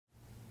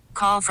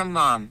Call from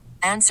mom.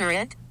 Answer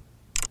it.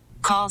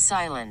 Call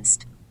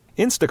silenced.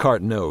 Instacart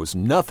knows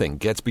nothing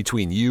gets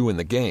between you and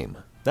the game.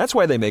 That's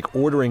why they make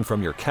ordering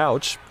from your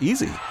couch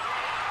easy.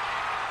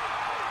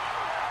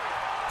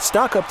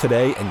 Stock up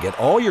today and get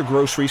all your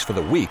groceries for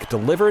the week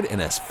delivered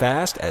in as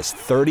fast as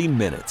 30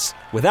 minutes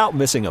without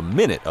missing a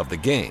minute of the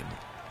game.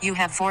 You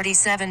have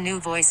 47 new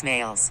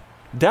voicemails.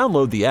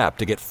 Download the app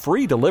to get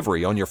free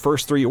delivery on your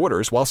first 3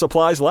 orders while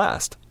supplies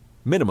last.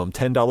 Minimum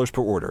 $10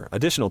 per order.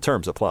 Additional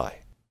terms apply.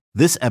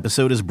 This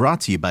episode is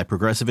brought to you by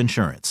Progressive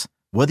Insurance.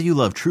 Whether you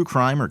love true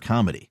crime or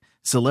comedy,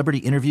 celebrity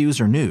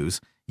interviews or news,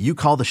 you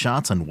call the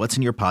shots on what's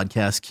in your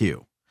podcast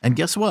queue. And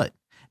guess what?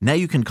 Now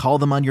you can call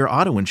them on your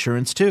auto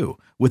insurance too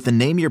with the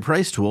Name Your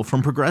Price tool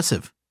from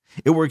Progressive.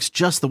 It works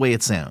just the way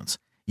it sounds.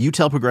 You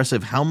tell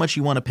Progressive how much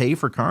you want to pay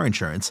for car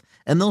insurance,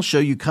 and they'll show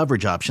you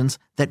coverage options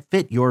that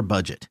fit your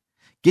budget.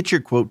 Get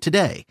your quote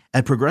today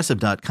at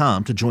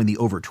Progressive.com to join the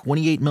over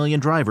 28 million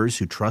drivers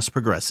who trust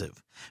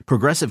Progressive.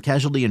 Progressive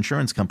Casualty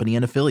Insurance Company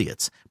and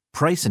Affiliates.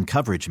 Price and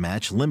coverage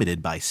match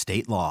limited by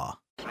state law.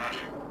 3,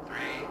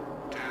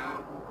 2,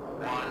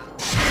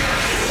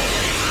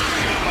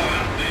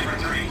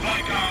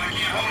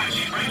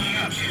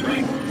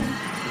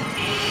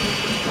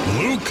 1.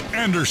 Luke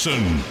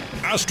Anderson,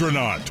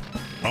 astronaut.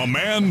 A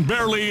man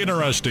barely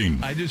interesting.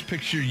 I just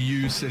picture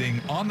you sitting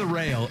on the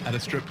rail at a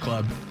strip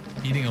club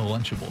eating a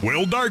Lunchable.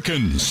 Will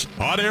Darkins,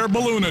 hot air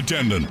balloon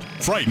attendant,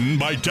 frightened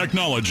by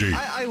technology.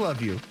 I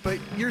love you, but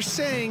you're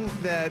saying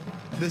that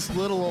this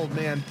little old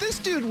man, this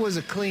dude was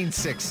a clean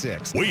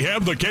 6'6". We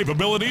have the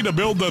capability to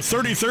build the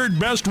 33rd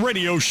best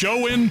radio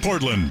show in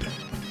Portland.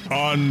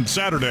 On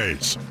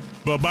Saturdays,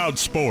 about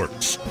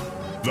sports.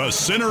 The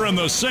Sinner and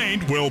the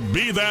Saint will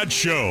be that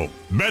show.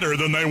 Better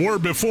than they were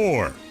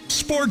before.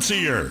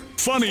 Sportsier,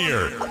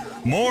 funnier,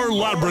 more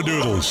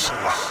Labradoodles.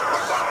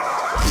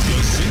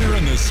 The Sinner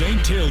and the Saint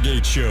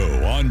Tailgate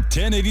Show on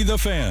 1080 The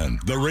Fan,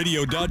 the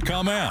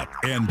radio.com app,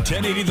 and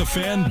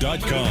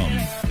 1080thefan.com.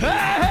 Hey,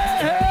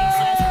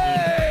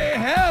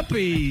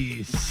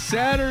 happy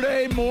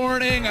Saturday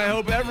morning. I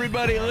hope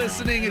everybody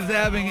listening is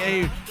having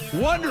a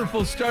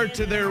wonderful start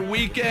to their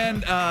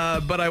weekend.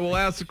 But I will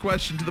ask the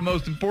question to the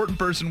most important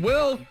person,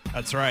 Will.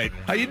 That's right.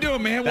 How you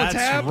doing, man? What's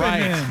That's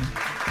happening? Right.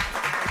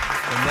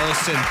 The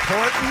most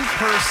important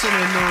person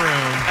in the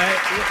room.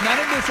 None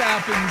of this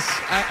happens.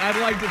 I'd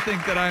like to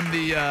think that I'm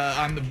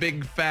the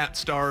big fat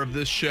star of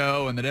this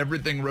show, and that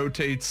everything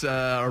rotates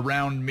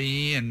around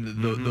me, and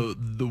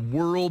the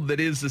world that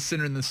is the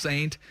Sinner and the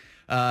Saint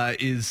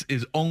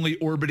is only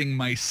orbiting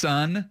my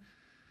son.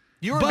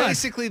 You are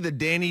basically the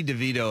Danny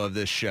DeVito of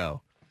this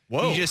show.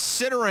 Whoa! You just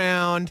sit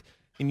around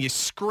and you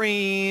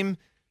scream,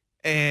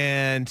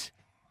 and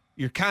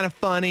you're kind of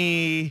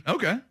funny.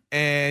 Okay.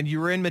 And you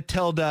were in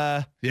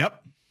Matilda. Yep.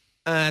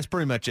 That's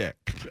pretty much it.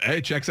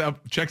 Hey, checks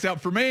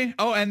out for me.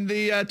 Oh, and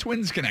the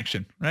Twins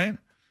connection, right?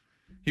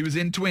 He was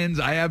in Twins.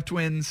 I have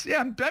Twins.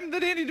 Yeah, I'm the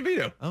Danny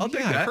DeVito. I'll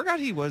take that. I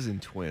forgot he was in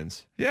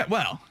Twins. Yeah,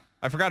 well.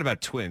 I forgot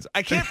about Twins.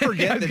 I can't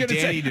forget that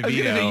Danny DeVito. I was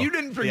gonna say, you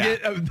didn't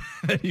forget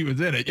that he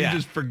was in it. You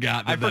just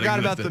forgot that I forgot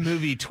about the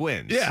movie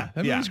Twins. Yeah,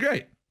 that movie was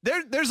great.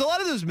 There's a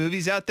lot of those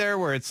movies out there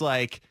where it's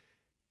like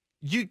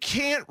you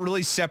can't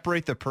really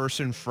separate the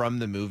person from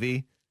the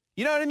movie.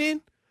 You know what I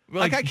mean?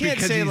 Like I can't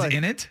say he's like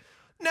in it.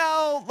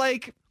 No,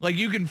 like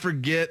you can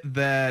forget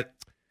that.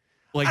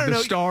 Like the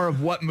star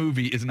of what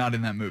movie is not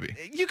in that movie?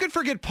 You could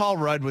forget Paul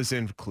Rudd was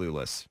in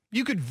Clueless.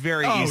 You could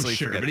very easily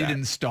forget but that. he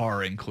didn't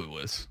star in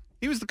Clueless.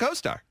 He was the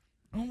co-star.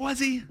 Oh, was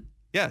he?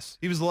 Yes,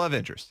 he was the love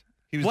interest.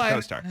 He was the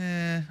co-star.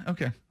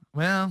 Okay.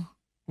 Well,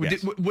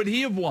 would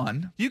he have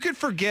won? You could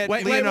forget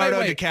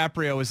Leonardo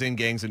DiCaprio was in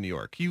Gangs of New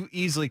York. You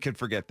easily could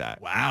forget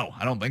that. Wow,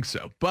 I don't think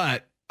so.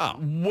 But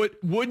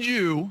would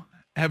you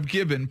have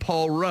given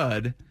Paul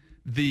Rudd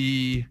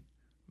the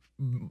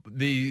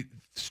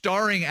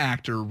starring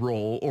actor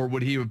role, or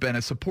would he have been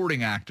a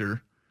supporting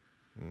actor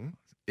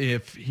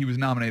if he was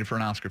nominated for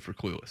an Oscar for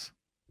Clueless?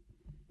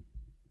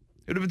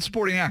 It would have been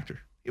supporting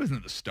actor. He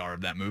wasn't the star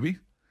of that movie.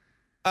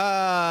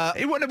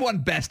 He wouldn't have won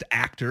Best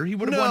Actor. He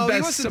would have won Best Supporting. No,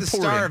 he wasn't the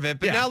star of it.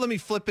 But now let me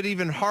flip it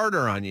even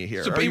harder on you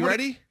here. Are you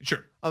ready?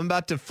 Sure. I'm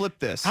about to flip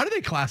this. How do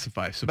they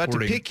classify supporting?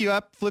 About to pick you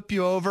up, flip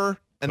you over,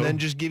 and then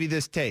just give you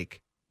this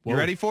take. You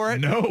ready for it?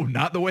 No,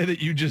 not the way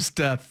that you just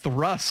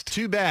thrust.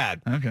 Too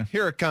bad. Okay.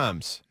 Here it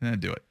comes.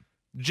 Do it.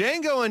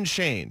 Django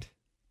Unchained.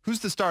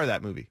 Who's the star of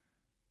that movie?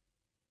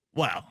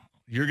 Well,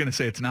 you're going to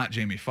say it's not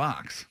Jamie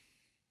Foxx.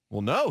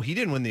 Well, no, he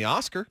didn't win the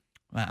Oscar.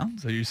 Well,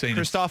 so you're saying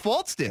Christoph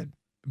Waltz did.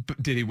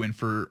 Did he win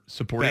for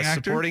supporting Best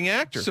actor? Supporting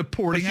actor.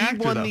 Supporting actor.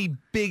 He won the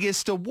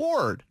biggest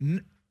award.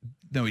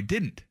 No, he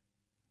didn't.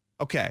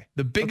 Okay.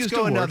 The biggest Let's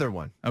go award. Another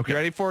one. Okay. You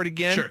ready for it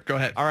again? Sure, go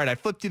ahead. All right, I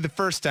flipped you the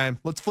first time.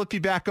 Let's flip you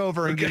back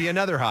over and give you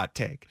another hot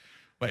take.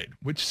 Wait,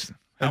 which...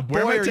 Boy,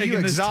 where am I taking are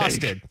you this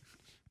exhausted?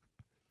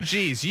 Take?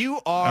 Jeez, you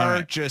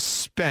are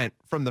just spent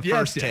from the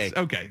first take.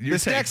 Okay.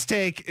 This next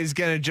take is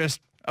going to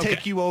just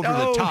take you over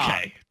the top.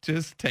 Okay,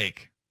 just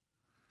take.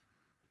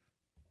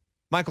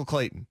 Michael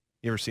Clayton.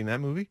 You ever seen that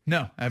movie?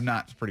 No, I have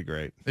not. It's pretty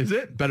great. Is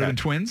it? Better than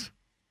Twins?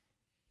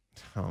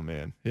 Oh,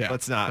 man. Yeah.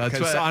 Let's not. That's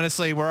Because what-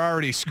 honestly, we're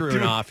already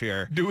screwing off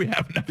here. Do we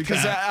have enough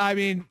Because, time? I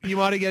mean, you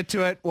want to get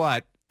to it,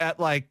 what, at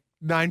like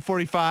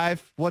 9:45?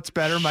 What's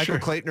better, Michael Sure.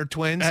 Clayton or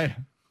twins? Hey,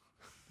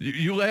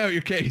 you lay out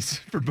your case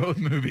for both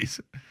movies.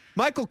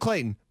 Michael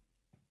Clayton,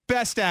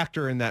 best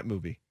actor in that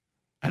movie.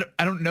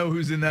 I don't know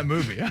who's in that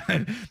movie.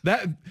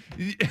 That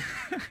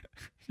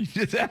you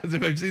just asked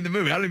if I've seen the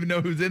movie. I don't even know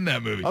who's in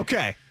that movie.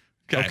 Okay.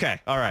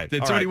 All right.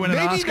 Did All somebody right. win an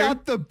Maybe Oscar?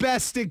 not the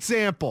best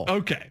example.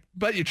 Okay,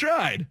 but you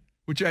tried,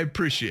 which I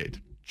appreciate.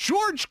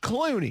 George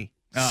Clooney,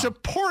 Oh.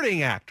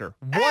 supporting actor,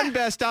 won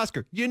Best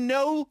Oscar. You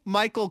know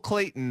Michael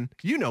Clayton,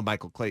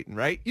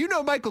 right? You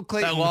know Michael That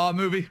Clayton Law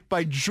movie?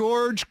 by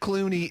George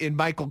Clooney in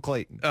Michael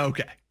Clayton.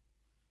 Okay.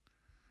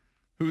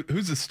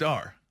 Who's the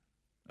star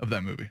of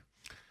that movie?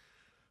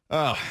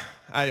 Oh,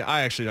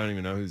 I actually don't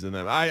even know who's in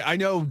that. I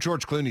know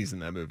George Clooney's in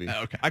that movie.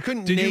 Okay. I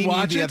couldn't Did you name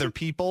watch the it? other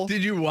people.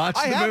 Did you watch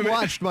I the have movie?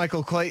 watched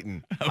Michael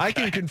Clayton. I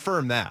can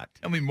confirm that.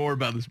 Tell me more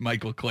about this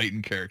Michael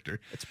Clayton character.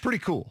 It's pretty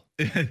cool.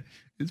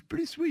 It's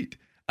pretty sweet.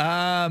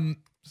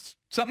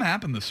 Something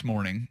happened this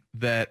morning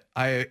that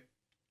I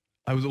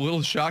was a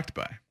little shocked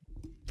by.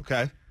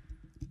 Okay.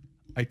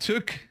 I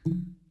took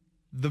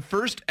the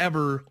first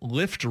ever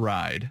Lyft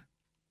ride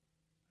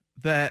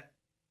that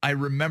I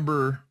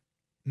remember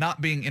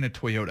not being in a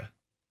Toyota.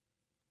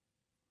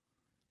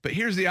 But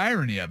here's the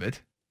irony of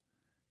it,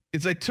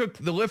 is I took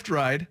the Lyft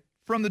ride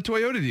from the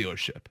Toyota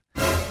dealership.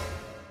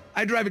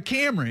 I drive a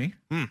Camry,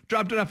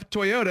 dropped it off at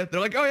Toyota. They're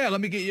like, oh yeah,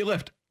 let me get you a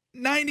Lyft.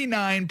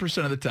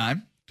 99% of the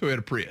time,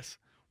 Toyota Prius.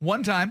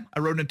 One time, I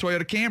rode in a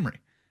Toyota Camry.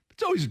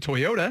 It's always a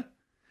Toyota.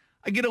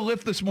 I get a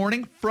Lyft this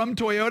morning from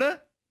Toyota.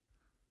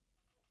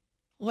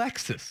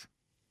 Lexus.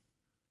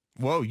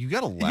 Whoa, you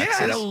got a Lexus?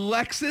 Yeah, a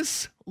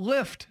Lexus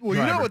Lyft. Well,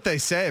 you know driver. what they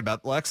say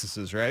about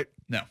Lexuses, right?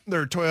 No.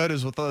 They're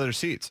Toyotas with leather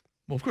seats.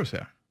 Well, of course they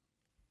are.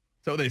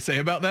 So what they say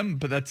about them,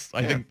 but that's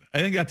I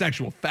think that's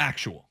actual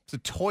factual. It's a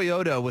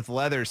Toyota with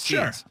leather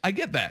seats. Sure, I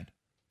get that.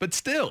 But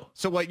still.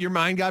 So what, your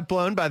mind got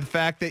blown by the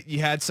fact that you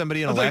had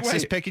somebody in a I was like, Lexus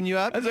wait. picking you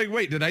up? I was like,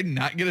 wait, did I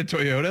not get a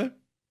Toyota?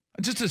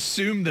 I just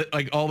assumed that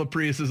like all the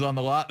Priuses on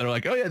the lot, they're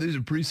like, oh yeah, these are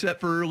preset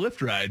for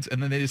Lyft rides.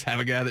 And then they just have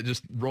a guy that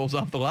just rolls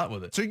off the lot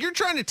with it. So you're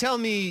trying to tell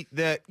me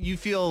that you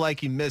feel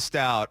like you missed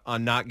out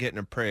on not getting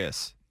a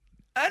Prius?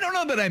 I don't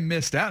know that I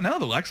missed out. No,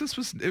 the Lexus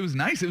was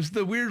nice. It was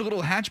the weird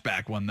little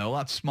hatchback one though, a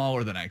lot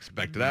smaller than I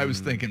expected. I was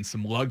thinking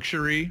some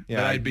luxury. Yeah,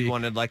 that I'd be you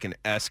wanted like an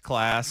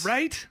S-Class.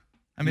 right.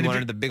 I I mean, mean, if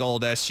wanted the big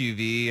old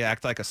SUV,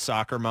 act like a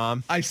soccer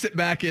mom. I sit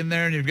back in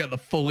there and you've got the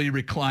fully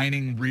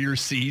reclining rear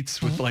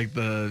seats with like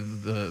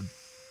the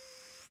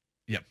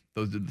yep,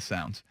 those did the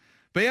sounds.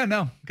 But yeah,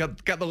 no, got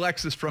the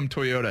Lexus from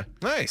Toyota.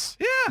 Nice.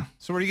 Yeah.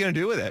 So what are you going to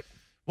do with it?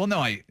 Well,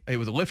 no, it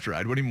was a Lyft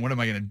ride. What am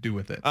I going to do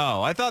with it?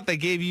 Oh, I thought they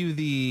gave you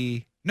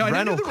the No, rental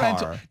I didn't do the car.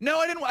 rental. No,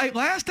 I didn't.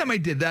 Last time I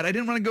did that, I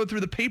didn't want to go through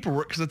the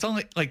paperwork because it's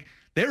only like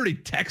they already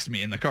text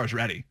me and the car's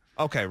ready.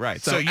 Okay,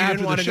 right. So So you after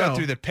didn't want the to go show-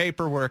 through the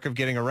paperwork of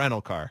getting a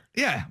rental car.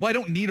 Yeah. Well, I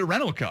don't need a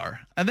rental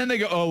car. And then they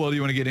go, oh, well, do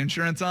you want to get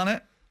insurance on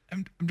it?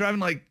 I'm driving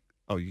like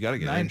Oh, you got to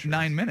get nine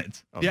insurance.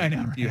 minutes. Oh, Yeah, I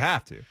know. Right? You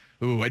have to.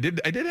 Ooh, I did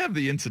have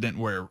the incident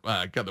where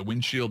I got the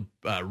windshield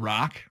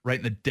rock right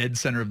in the dead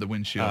center of the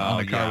windshield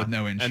on the car with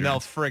no insurance.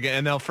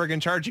 And they'll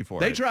friggin' charge you for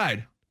They it.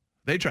 tried.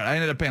 I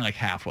ended up paying like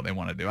half what they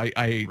wanted to do.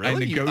 I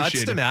Really? You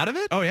negotiated. utzed them out of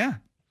it? Oh yeah.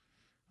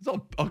 I was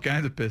all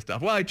kinds of pissed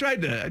off. Well, I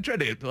tried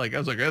to like I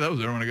was like, hey, that was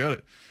where I want to go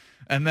to.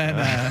 And then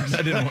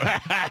that didn't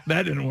work.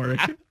 That didn't work.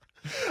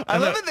 I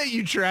love it that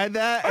you tried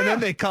that, and then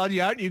they called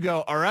you out, and you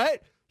go, all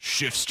right,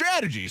 shift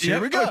strategies. Here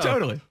Yeah, we go. oh,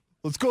 totally.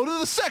 Let's go to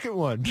the second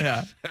one.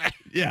 Yeah.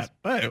 Yeah.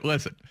 Hey,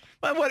 listen.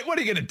 What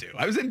are you going to do?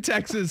 I was in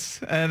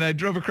Texas and I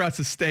drove across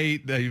the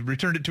state. They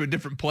returned it to a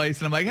different place.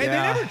 And I'm like, hey,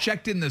 Yeah. they never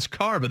checked in this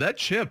car, but that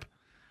chip,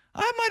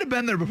 I might have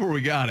been there before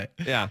we got it.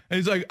 Yeah. And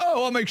he's like,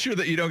 oh, I'll make sure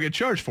that you don't get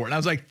charged for it. And I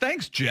was like,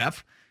 thanks,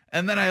 Jeff.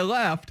 And then I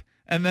left.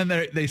 And then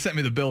they sent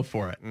me the bill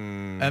for it.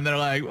 And they're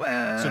like,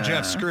 well. So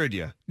Jeff screwed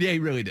you. Yeah, he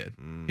really did.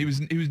 He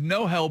was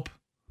no help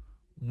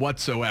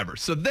whatsoever.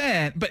 So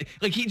then, but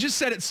like he just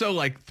said it so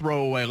like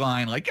throwaway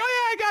line, like, oh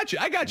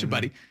yeah, I got you,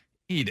 buddy.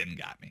 He didn't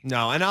got me.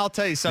 No, and I'll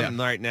tell you something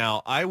right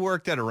now. I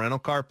worked at a rental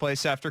car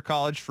place after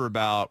college for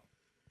about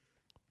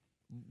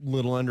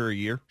little under a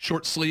year.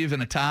 Short sleeve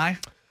and a tie.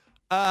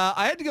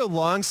 I had to go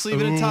long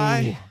sleeve and a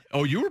tie.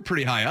 Oh, you were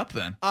pretty high up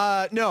then.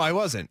 No, I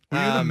wasn't. Were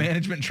you in the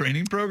management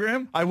training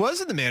program? I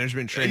was in the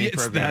management training It's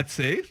program. that,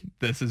 see?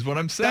 This is what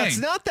I'm saying. That's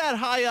not that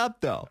high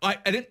up, though. I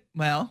didn't,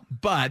 well,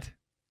 but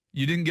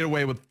you didn't get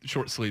away with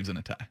short sleeves and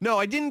a tie. No,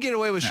 I didn't get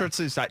away with short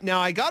sleeve tie. Now,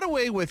 I got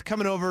away with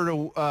coming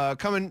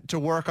to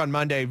work on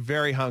Monday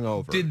very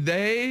hungover. Did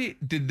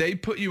they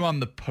put you on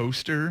the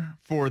poster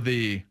for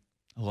a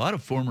lot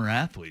of former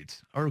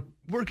athletes are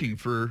working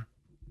for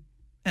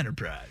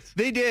Enterprise?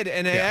 They did,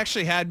 and they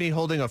actually had me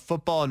holding a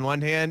football in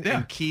one hand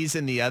and keys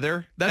in the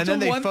other. That's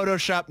and then a they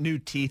photoshopped new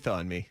teeth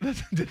on me.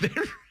 Did they?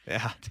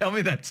 Yeah. Tell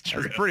me that's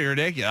true. That's pretty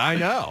ridiculous. I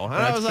know. And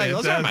I That's was like, those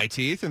are fantastic. my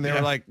teeth. And they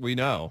were like, we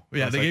know.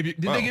 Yeah, I was they like, gave you.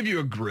 Did they give you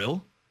a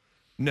grill?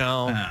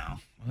 No. Oh,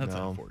 Well, that's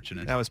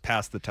unfortunate. That was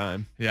past the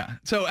time. Yeah.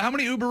 So how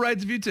many Uber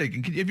rides have you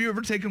taken? Have you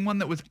ever taken one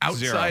that was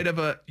outside of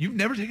a... You've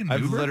never taken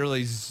an Uber? I've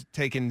literally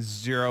taken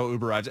 0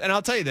 Uber rides. And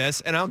I'll tell you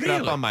this, and I'll get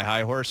up on my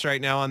high horse right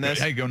now on this.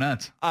 Hey, go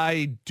nuts.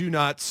 I do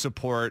not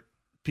support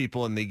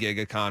people in the gig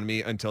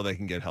economy until they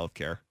can get health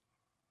care.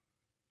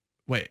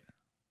 Wait.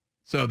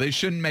 So they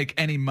shouldn't make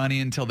any money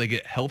until they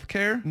get health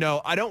care?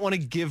 No, I don't want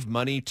to give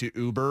money to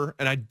Uber,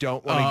 and I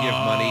don't want to give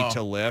money to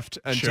Lyft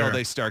until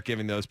they start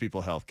giving those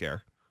people health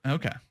care.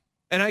 Okay.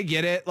 And I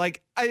get it.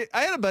 Like, I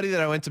had a buddy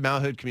that I went to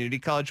Mount Hood Community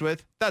College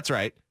with. That's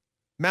right.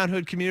 Mount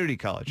Hood Community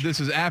College.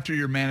 This is after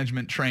your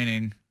management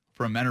training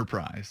from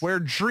Enterprise. Where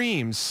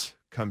dreams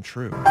come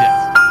true.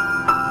 Yes.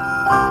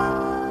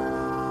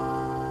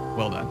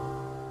 Well done.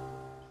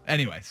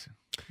 Anyways,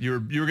 you were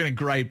going to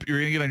gripe. You were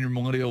going to get on your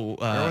millennial...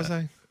 Where was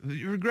I?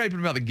 You were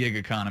griping about the gig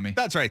economy.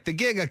 That's right. The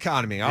gig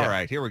economy. All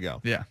right. Here we go.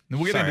 Yeah. And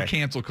we'll get into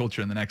cancel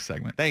culture in the next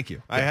segment. Thank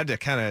you. I had to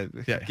kind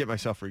of get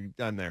myself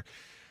redone there.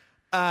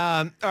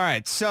 All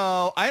right.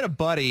 So I had a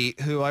buddy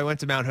who I went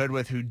to Mount Hood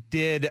with who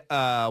did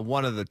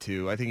one of the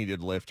two. I think he did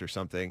Lyft or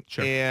something.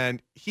 Sure.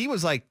 And he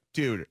was like,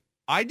 dude,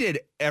 I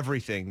did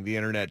everything the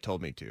internet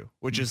told me to,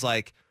 which is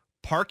like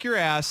park your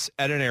ass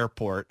at an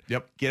airport.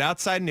 Yep. Get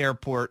outside an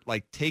airport,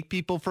 like take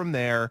people from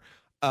there,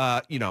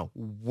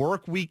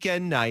 work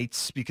weekend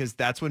nights because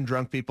that's when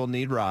drunk people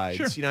need rides,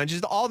 Sure.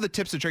 Just all the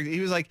tips and tricks. He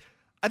was like,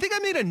 I think I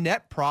made a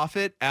net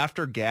profit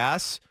after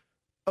gas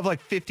of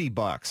like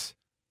 $50.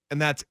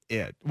 And that's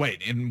it.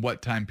 Wait, in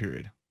what time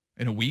period?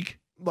 In a week?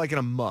 Like in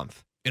a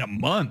month. In a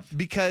month?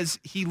 Because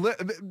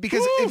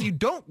if you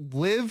don't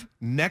live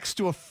next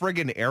to a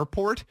friggin'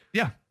 airport,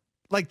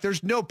 like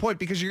there's no point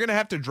because you're going to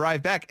have to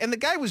drive back. And the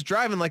guy was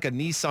driving like a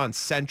Nissan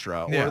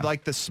Sentra or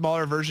like the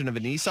smaller version of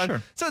a Nissan.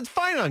 Sure. So it's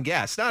fine on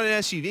gas, not an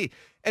SUV.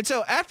 And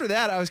so after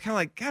that, I was kind of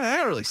like, God,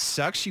 that really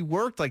sucks. You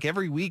worked like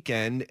every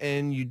weekend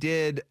and you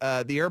did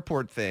the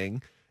airport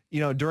thing,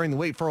 during the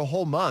week for a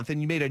whole month,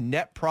 and you made a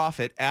net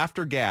profit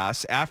after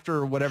gas,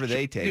 after whatever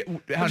they take,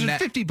 which is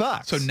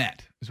 $50. So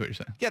net is what you're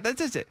saying. Yeah,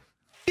 that's it.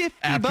 $50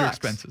 after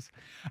expenses.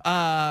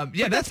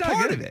 That's not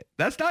part good. of it.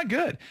 That's not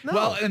good. No.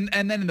 Well, and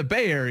then in the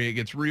Bay Area, it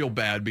gets real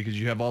bad because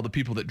you have all the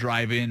people that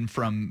drive in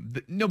from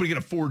nobody can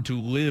afford to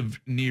live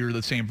near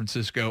the San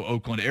Francisco,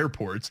 Oakland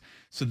airports.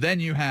 So then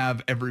you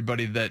have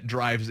everybody that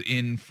drives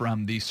in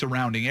from the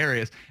surrounding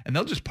areas, and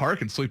they'll just park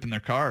and sleep in their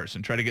cars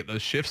and try to get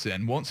those shifts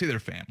in. Won't see their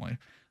family.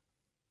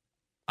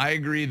 I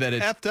agree that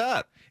it's effed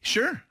up.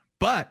 Sure.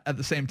 But at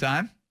the same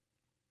time,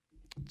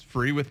 it's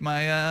free with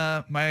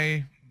my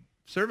my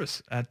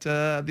service at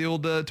the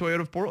old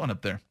Toyota of Portland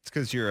up there. It's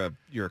because you're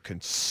a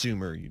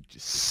consumer. You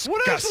just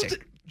what else?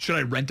 Should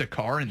I rent a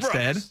car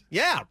instead? Gross.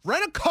 Yeah,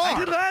 rent a car. I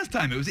did last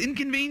time. It was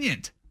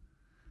inconvenient.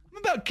 I'm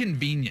about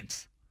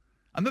convenience.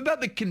 I'm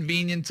about the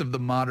convenience of the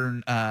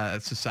modern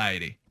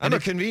society. I'm a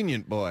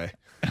convenient boy.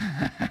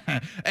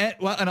 And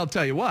I'll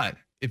tell you what.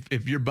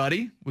 If your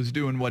buddy was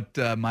doing what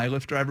my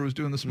Lyft driver was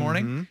doing this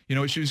morning, you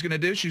know what she was going to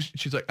do?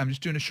 She's like, I'm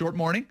just doing a short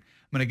morning.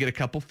 I'm going to get a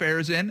couple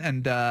fares in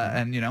and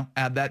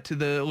add that to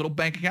the little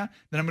bank account.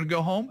 Then I'm going to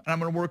go home and I'm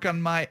going to work on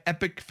my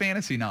epic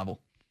fantasy novel.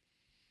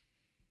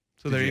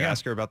 So Did there you go.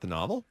 Ask her about the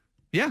novel?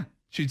 Yeah.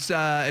 It's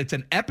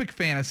an epic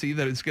fantasy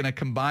that is going to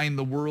combine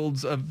the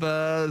worlds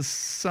of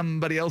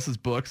somebody else's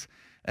books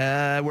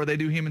where they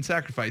do human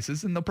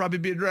sacrifices, and there'll probably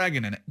be a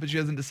dragon in it. But she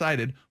hasn't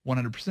decided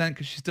 100%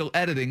 because she's still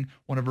editing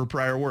one of her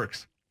prior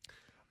works.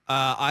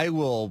 I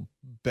will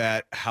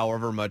bet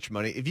however much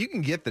money. If you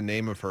can get the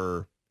name of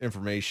her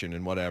information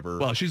and whatever.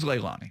 Well, she's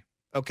Leilani.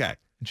 Okay.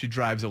 And she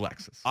drives a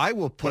Lexus. I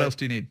will put what else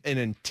do you need? An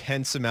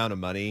intense amount of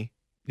money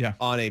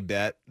on a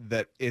bet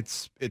that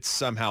it's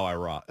somehow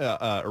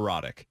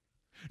erotic.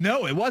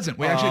 No, it wasn't.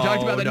 We actually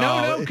talked about that.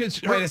 No,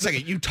 because wait a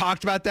second. You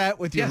talked about that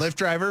with your Lyft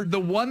driver? The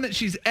one that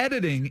she's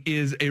editing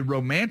is a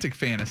romantic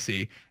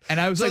fantasy. And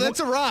I was like, that's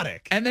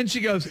erotic. And then she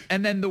goes,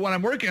 and then the one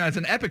I'm working on is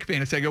an epic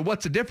fantasy. I go,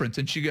 what's the difference?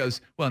 And she goes,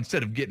 well,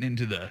 instead of getting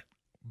into the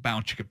bow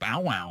chicka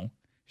bow wow,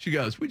 she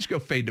goes, we just go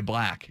fade to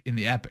black in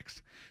the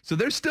epics. So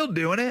they're still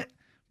doing it,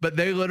 but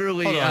they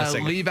literally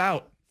leave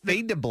out.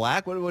 Fade to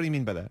black? What do you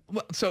mean by that?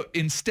 Well, so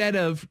instead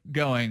of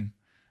going,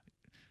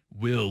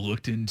 Will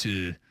looked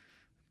into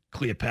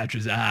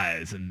Cleopatra's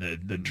eyes and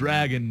the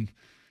dragon,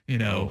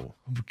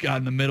 got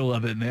in the middle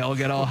of it and they all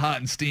got all hot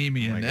and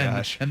steamy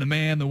and the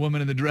man, the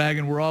woman, and the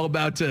dragon were all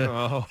about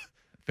to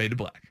fade to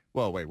black.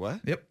 Whoa, wait, what?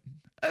 Yep.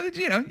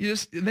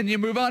 Then you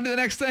move on to the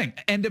next thing.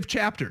 End of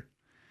chapter.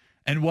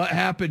 And what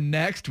happened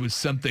next was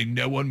something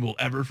no one will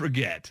ever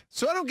forget.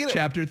 So I don't get it.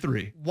 Chapter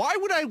 3. Why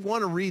would I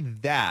want to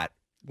read that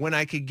when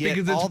I could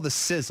get all the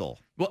sizzle?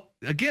 Well,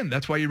 again,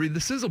 that's why you read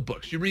the sizzle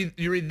books. You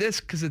read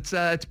this because it's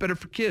better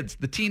for kids.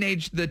 The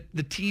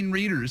teen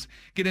readers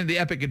get into the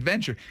epic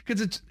adventure because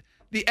it's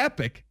the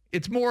epic.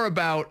 It's more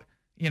about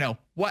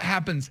what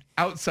happens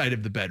outside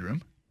of the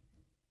bedroom.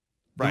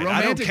 Right.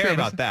 I don't care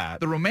about that.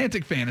 The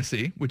romantic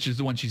fantasy, which is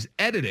the one she's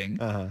editing,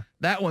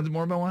 that one's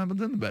more about what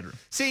happens in the bedroom.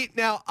 See,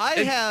 now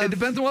it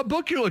depends on what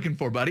book you're looking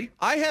for, buddy.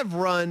 I have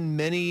run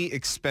many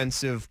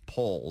expensive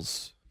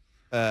polls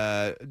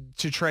to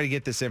try to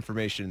get this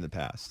information in the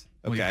past.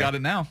 Well, you got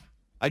it now.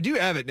 I do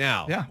have it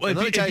now. Yeah. Well,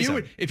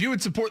 if you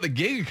would support the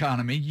gig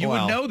economy, you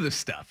would know this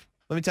stuff.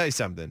 Let me tell you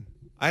something.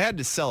 I had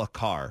to sell a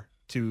car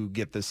to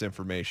get this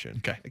information.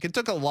 Okay. Like, it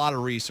took a lot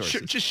of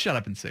resources. Just shut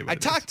up and say what I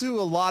talked to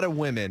a lot of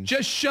women.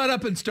 Just shut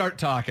up and start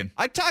talking.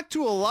 I talked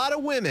to a lot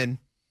of women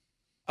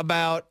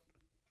about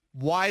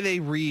why they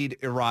read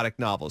erotic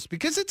novels,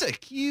 because it's a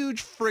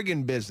huge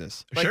friggin'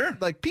 business. Sure.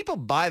 Like, people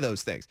buy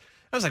those things.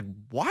 I was like,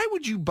 why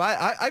would you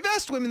buy? I've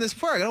asked women this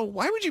before. I go,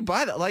 why would you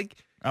buy that? Like,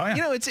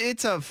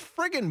 it's a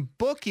friggin'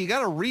 book. You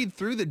got to read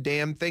through the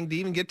damn thing to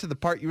even get to the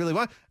part you really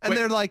want. And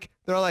they're like,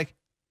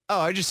 oh,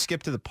 I just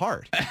skipped to the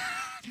part.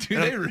 Do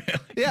they really?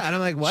 Yeah. And I'm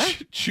like,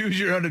 what? Choose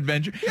your own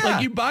adventure. Yeah.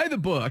 Like, you buy the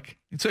book.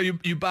 So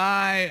you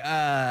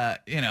buy,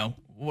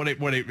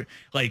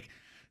 like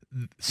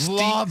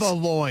lava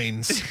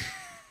loins.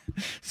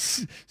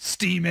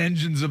 Steam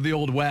engines of the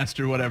Old West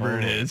or whatever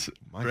it is.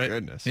 My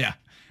goodness. Yeah.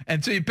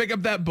 And so you pick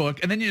up that book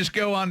and then you just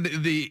go on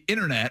the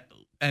internet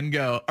and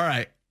go, all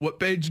right, what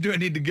page do I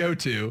need to go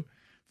to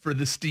for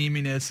the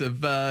steaminess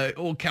of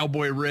old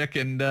Cowboy Rick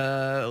and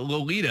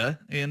Lolita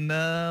in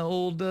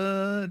old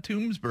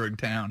Toomsburg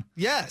town?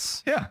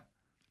 Yes. Yeah.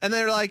 And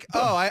they're like,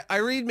 I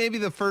read maybe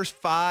the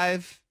first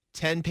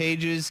 5-10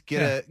 pages,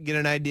 get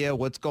an idea of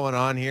what's going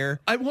on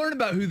here. I learn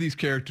about who these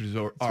characters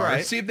are.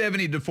 Right. See if they have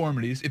any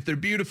deformities, if they're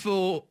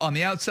beautiful on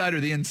the outside or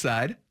the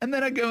inside, and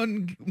then I go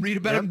and read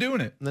about them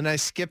doing it. And then I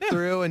skip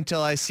through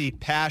until I see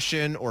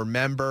passion or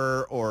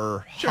member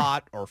or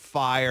hot or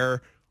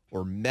fire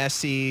or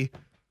messy.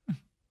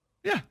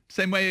 Yeah,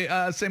 same way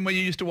you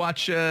used to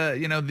watch, the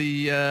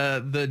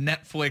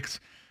Netflix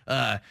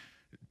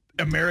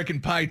American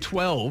Pie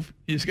 12.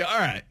 You just go, all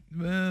right,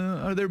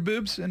 are there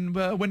boobs, and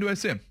when do I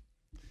see them?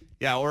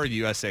 Yeah, or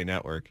USA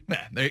Network.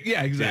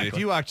 Yeah, exactly. Dude, if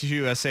you watched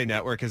USA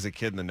Network as a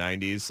kid in the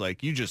 90s,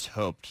 like, you just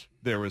hoped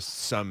there was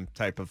some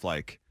type of,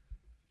 like,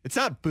 it's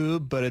not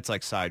boob, but it's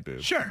like side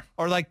boob. Sure.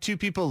 Or like two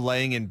people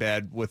laying in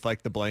bed with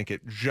like the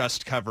blanket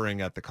just covering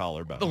at the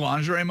collarbone. The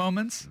lingerie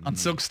moments on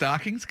silk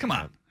stockings. Come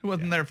on. Who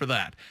wasn't there for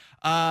that?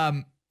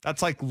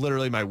 That's like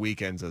literally my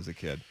weekends as a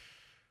kid.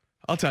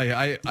 I'll tell you,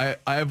 I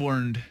have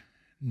learned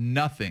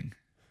nothing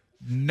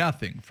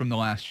from the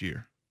last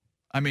year.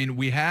 I mean,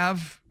 we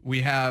have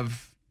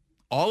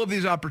all of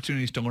these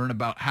opportunities to learn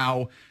about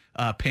how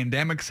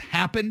pandemics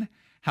happen,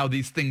 how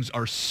these things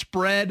are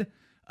spread.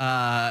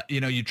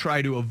 You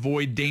try to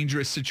avoid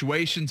dangerous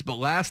situations, but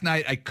last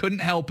night I couldn't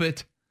help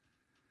it.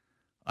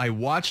 I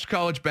watched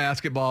college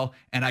basketball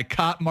and I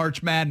caught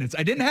March Madness.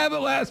 I didn't have it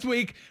last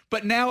week,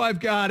 but now I've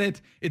got it.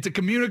 It's a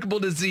communicable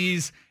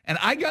disease and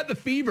I got the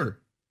fever.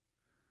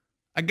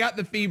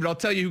 I'll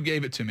tell you who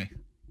gave it to me.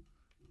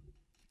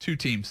 2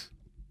 teams.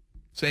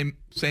 Same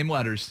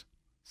letters,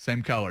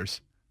 same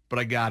colors, but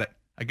I got it.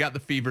 I got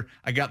the fever.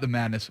 I got the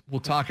madness.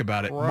 We'll talk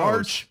about it. Gross.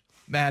 March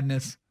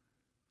Madness.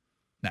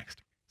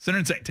 Next. Center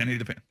and Saint, 1080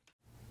 The Fan.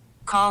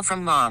 Call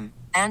from mom.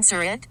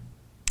 Answer it.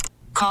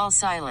 Call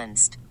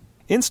silenced.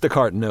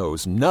 Instacart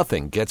knows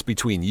nothing gets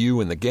between you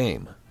and the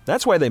game.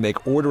 That's why they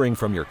make ordering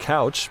from your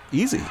couch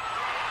easy.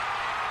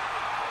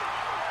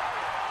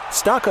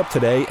 Stock up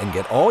today and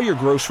get all your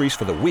groceries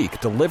for the week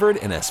delivered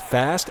in as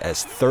fast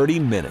as 30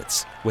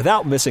 minutes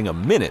without missing a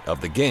minute of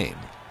the game.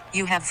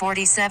 You have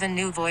 47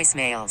 new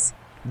voicemails.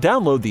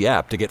 Download the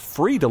app to get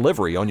free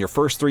delivery on your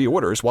first 3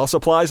 orders while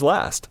supplies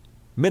last.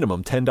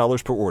 Minimum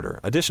 $10 per order.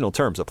 Additional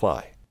terms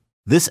apply.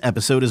 This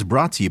episode is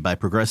brought to you by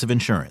Progressive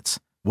Insurance.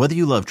 Whether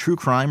you love true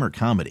crime or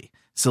comedy,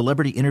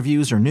 celebrity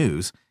interviews or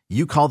news,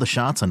 you call the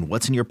shots on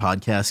what's in your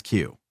podcast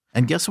queue.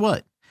 And guess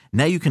what?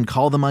 Now you can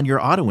call them on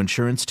your auto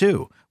insurance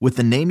too with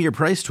the Name Your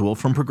Price tool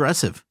from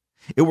Progressive.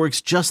 It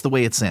works just the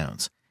way it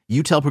sounds.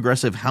 You tell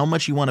Progressive how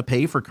much you want to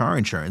pay for car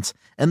insurance,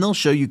 and they'll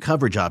show you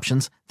coverage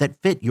options that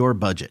fit your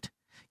budget.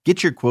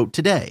 Get your quote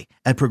today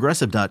at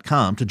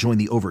Progressive.com to join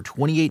the over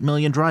 28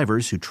 million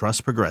drivers who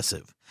trust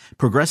Progressive.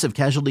 Progressive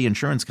Casualty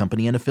Insurance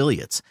Company and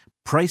Affiliates.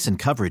 Price and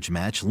coverage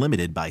match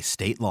limited by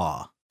state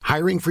law.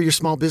 Hiring for your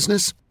small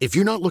business? If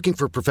you're not looking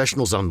for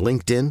professionals on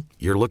LinkedIn,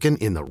 you're looking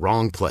in the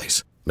wrong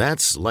place.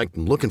 That's like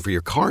looking for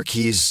your car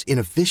keys in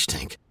a fish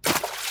tank.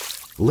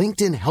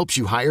 LinkedIn helps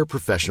you hire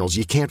professionals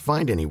you can't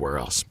find anywhere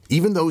else,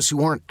 even those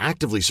who aren't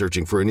actively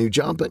searching for a new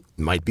job but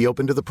might be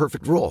open to the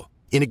perfect role.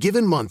 In a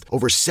given month,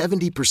 over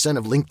 70%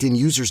 of LinkedIn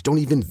users don't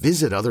even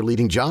visit other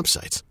leading job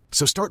sites.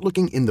 So start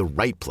looking in the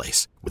right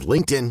place. With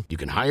LinkedIn, you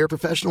can hire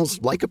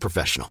professionals like a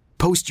professional.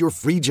 Post your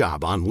free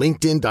job on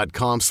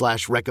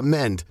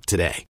linkedin.com/recommend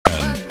today.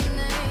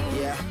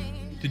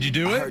 Did you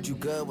do it?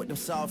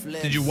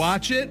 Did you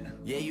watch it?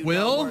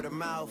 Will?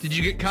 Did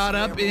you get caught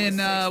up in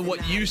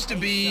what used to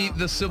be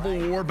the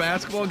Civil War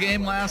basketball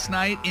game last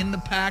night in the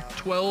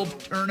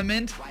Pac-12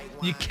 tournament?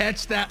 You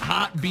catch that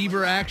hot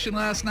Beaver action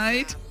last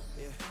night?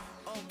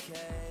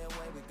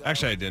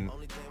 Actually, I didn't.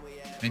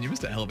 Man, you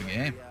missed a hell of a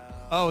game.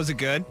 Oh, was it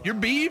good? Your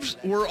Beavs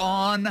were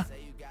on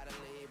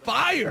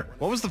fire.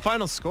 What was the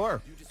final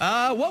score?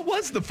 What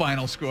was the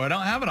final score? I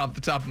don't have it off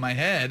the top of my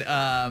head.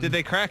 Did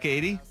they crack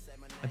 80?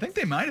 I think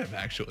they might have,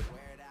 actually.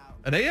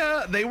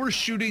 They were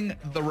shooting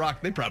the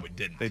rock. They probably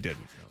didn't. They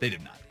didn't. They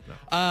did not.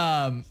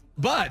 No.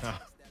 But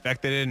in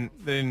fact, they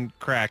didn't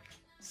crack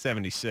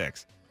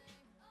 76.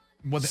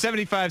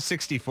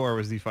 75-64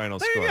 was the final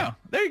score.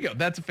 There you go.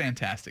 That's a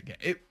fantastic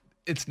game.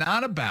 It's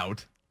not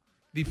about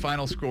the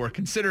final score,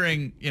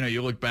 considering,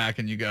 you look back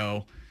and you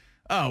go,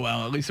 oh,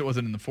 well, at least it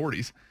wasn't in the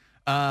 40s.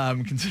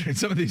 Considering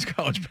some of these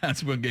college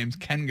basketball games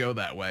can go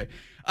that way.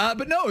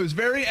 But no, it was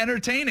very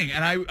entertaining.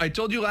 And I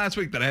told you last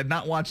week that I had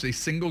not watched a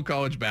single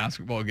college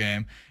basketball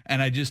game,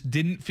 and I just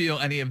didn't feel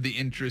any of the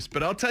interest.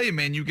 But I'll tell you,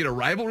 man, you get a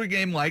rivalry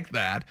game like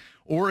that.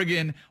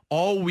 Oregon,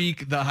 all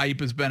week the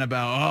hype has been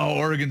about,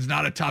 Oregon's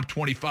not a top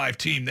 25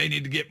 team. They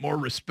need to get more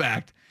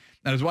respect.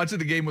 And I was watching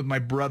the game with my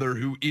brother,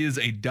 who is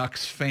a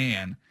Ducks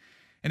fan.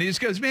 And he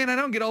just goes, man, I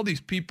don't get all these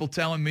people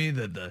telling me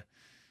that the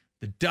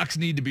Ducks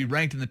need to be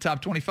ranked in the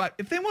top 25.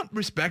 If they want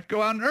respect,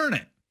 go out and earn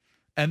it.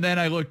 And then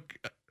I look,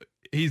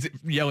 he's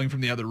yelling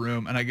from the other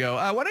room, and I go,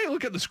 why don't you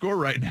look at the score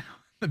right now?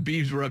 The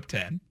Beavs were up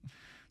 10.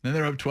 Then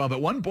they're up 12.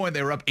 At one point,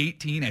 they were up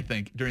 18, I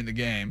think, during the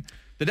game.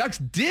 The Ducks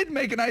did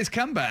make a nice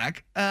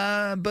comeback,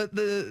 but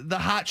the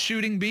hot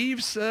shooting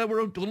Beavs were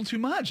a little too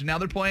much. Now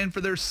they're playing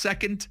for their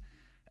second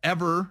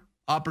ever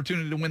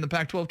opportunity to win the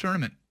Pac-12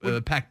 tournament.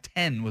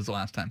 Pac-10 was the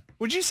last time.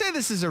 Would you say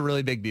this is a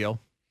really big deal?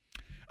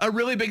 A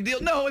really big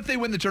deal? No, if they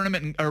win the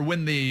tournament or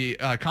win the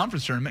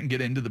conference tournament and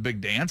get into the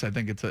big dance, I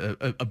think it's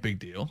a big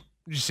deal.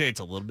 Would you say it's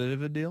a little bit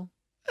of a deal?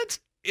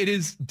 It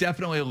is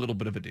definitely a little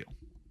bit of a deal.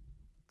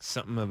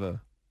 Something of a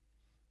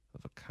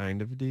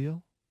kind of a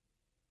deal?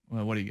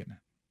 Well, what are you getting at?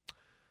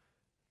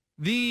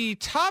 The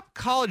top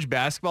college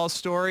basketball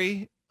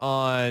story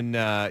on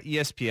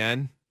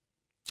ESPN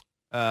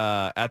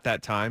at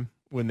that time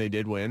when they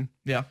did win,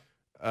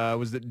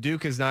 was that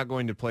Duke is not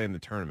going to play in the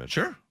tournament.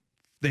 Sure,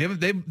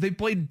 they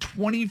played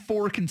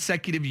 24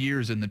 consecutive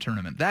years in the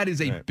tournament. That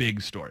is a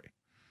big story.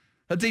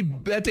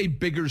 That's a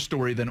bigger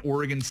story than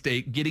Oregon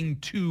State getting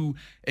to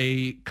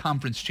a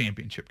conference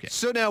championship game.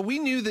 So now we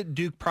knew that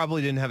Duke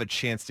probably didn't have a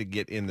chance to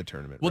get in the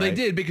tournament. Well, right?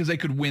 They did because they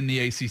could win the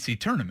ACC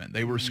tournament.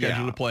 They were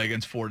scheduled to play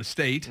against Florida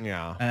State.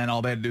 Yeah. And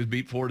all they had to do is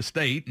beat Florida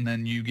State, and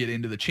then you get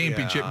into the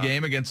championship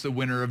game against the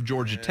winner of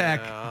Georgia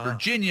Tech,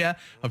 Virginia.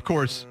 Of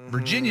course,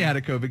 Virginia had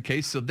a COVID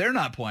case, so they're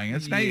not playing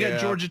it. So now you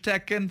got Georgia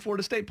Tech and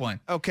Florida State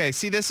playing. Okay,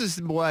 see, this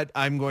is what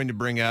I'm going to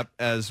bring up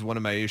as one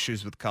of my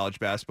issues with college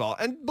basketball.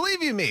 And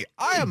believe you me,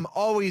 I am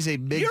always a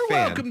big You're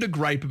fan. welcome to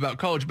gripe about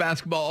college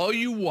basketball all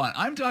you want.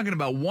 I'm talking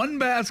about one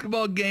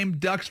basketball game,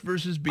 Ducks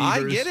versus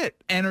Beavers. I get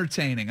it.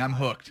 Entertaining. I'm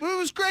hooked. It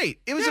was great.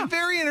 It was a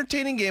very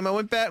entertaining game. I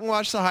went back and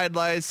watched the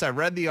highlights. I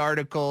read the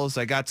articles.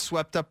 I got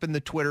swept up in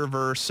the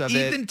Twitterverse of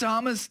it. Ethan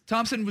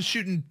Thompson was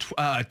shooting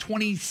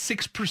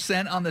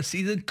 26% on the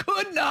season.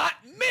 Could not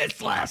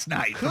miss last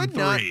night from three. Could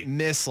not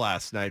miss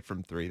last night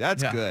from three.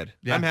 That's good.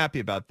 Yeah. I'm happy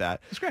about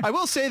that. That's great. I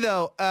will say,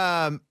 though,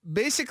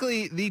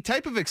 basically the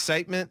type of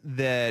excitement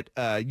that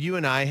you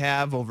and I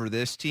have over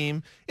this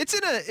team, it's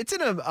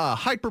in a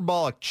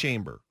hyperbolic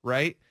chamber,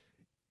 right?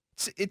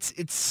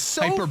 It's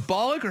so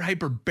hyperbolic or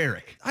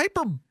hyperbaric?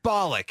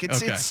 Hyperbolic.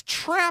 It's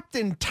trapped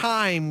in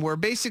time where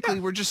basically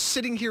we're just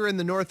sitting here in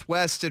the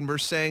Northwest and we're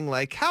saying,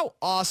 like, how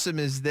awesome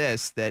is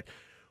this that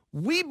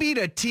we beat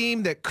a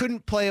team that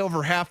couldn't play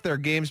over half their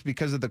games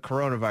because of the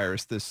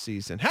coronavirus this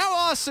season? How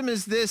awesome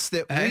is this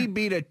that we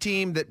beat a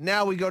team that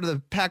now we go to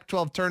the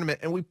Pac-12 tournament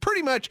and we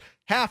pretty much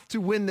have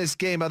to win this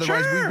game,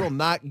 otherwise we will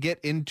not get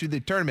into the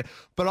tournament.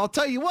 But I'll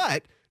tell you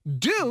what,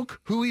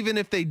 Duke, who even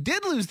if they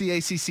did lose the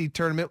ACC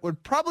tournament,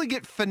 would probably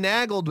get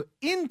finagled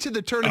into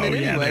the tournament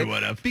anyway. They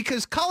would have.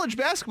 Because college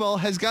basketball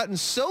has gotten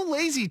so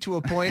lazy to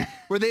a point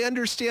where they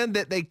understand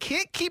that they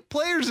can't keep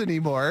players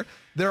anymore.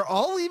 They're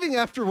all leaving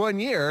after 1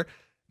 year.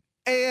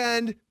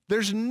 And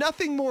there's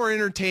nothing more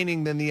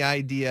entertaining than the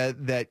idea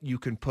that you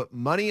can put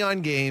money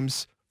on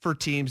games for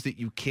teams that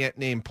you can't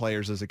name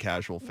players as a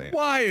casual fan.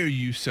 Why are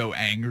you so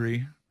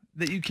angry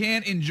that you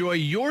can't enjoy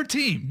your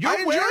team?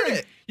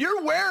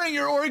 You're wearing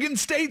your Oregon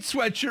State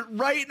sweatshirt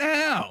right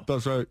now.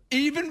 That's right.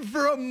 Even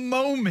for a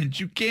moment,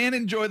 you can't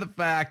enjoy the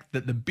fact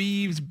that the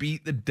Beavs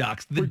beat the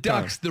Ducks. The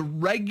Ducks, the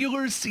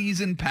regular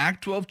season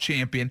Pac-12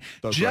 champion,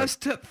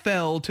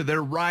 fell to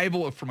their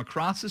rival from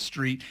across the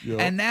street. Yep.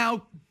 And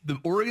now the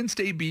Oregon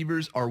State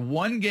Beavers are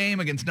one game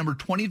against number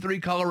 23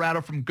 Colorado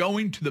from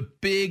going to the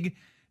big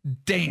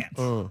dance.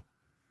 You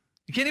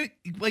can't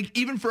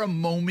even for a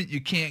moment,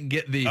 you can't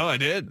get the... Oh, I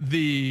did.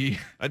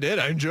 I did.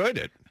 I enjoyed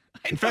it.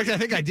 In fact, I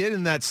think I did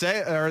in that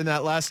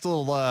last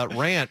little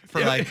rant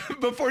for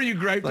before you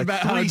griped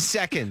about 3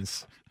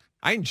 seconds.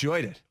 I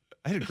enjoyed it.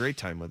 I had a great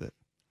time with it.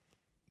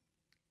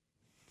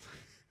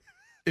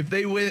 If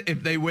they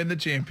win the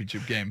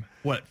championship game,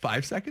 what,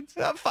 5 seconds?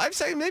 5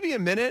 seconds, maybe a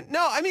minute.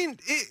 No, I mean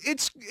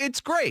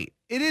it's great.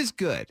 It is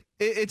good.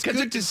 It's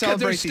good to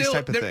celebrate these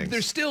type of things.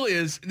 There still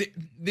is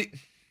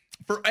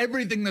for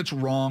everything that's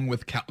wrong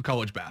with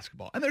college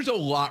basketball, and there's a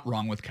lot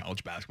wrong with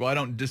college basketball. I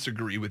don't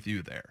disagree with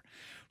you there.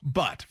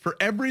 But for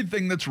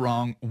everything that's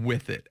wrong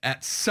with it,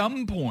 at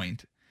some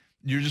point,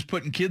 You're just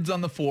putting kids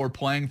on the floor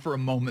playing for a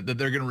moment that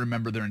they're going to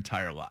remember their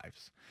entire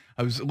lives.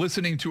 I was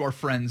listening to our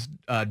friends,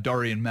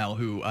 Dari and Mel,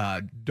 who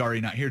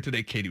Dari not here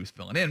today. Katie was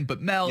filling in,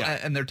 but Mel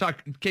and they're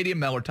talking. Katie and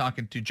Mel are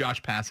talking to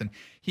Josh Passon.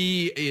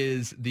 He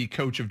is the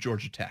coach of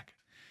Georgia Tech.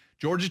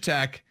 Georgia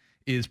Tech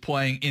is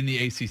playing in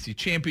the ACC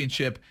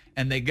championship,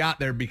 and they got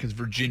there because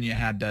Virginia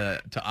had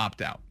to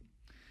opt out.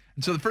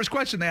 And so the first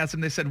question they asked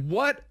him, they said,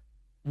 "What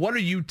are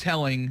you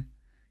telling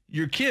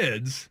your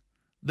kids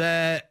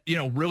that,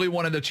 really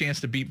wanted a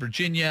chance to beat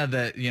Virginia,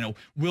 that,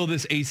 will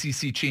this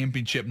ACC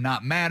championship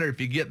not matter if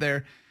you get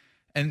there?"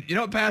 And you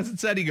know what Passon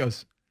said? He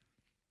goes,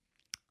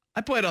 "I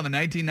played on the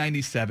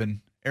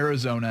 1997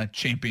 Arizona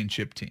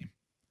championship team."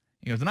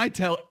 He goes, "And I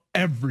tell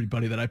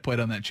everybody that I played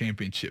on that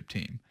championship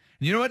team.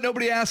 And you know what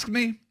nobody asked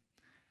me?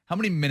 How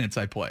many minutes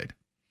I played."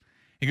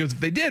 He goes, "If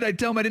they did, I'd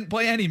tell them I didn't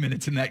play any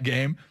minutes in that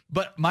game,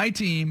 but my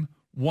team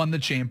won the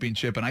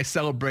championship, and I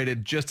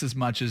celebrated just as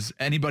much as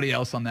anybody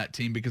else on that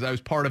team because I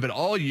was part of it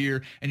all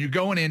year, and you're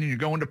going in and you're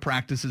going to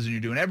practices and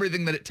you're doing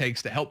everything that it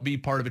takes to help be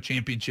part of a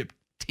championship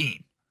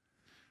team.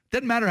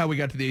 Doesn't matter how we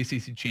got to the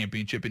ACC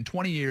championship. In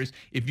 20 years,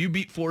 if you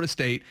beat Florida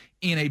State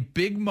in a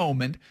big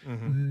moment,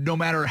 no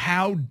matter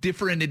how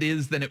different it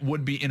is than it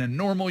would be in a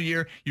normal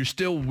year, you're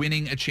still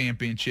winning a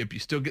championship. You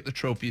still get the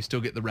trophy. You still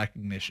get the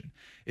recognition.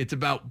 It's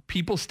about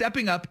people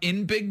stepping up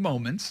in big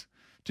moments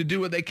to do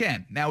what they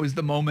can. Now, is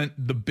the moment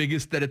the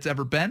biggest that it's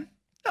ever been?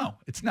 No,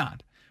 it's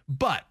not.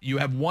 But you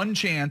have one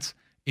chance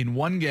in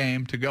one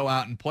game to go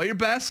out and play your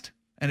best,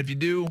 and if you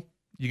do,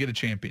 you get a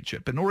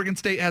championship. And Oregon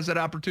State has that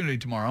opportunity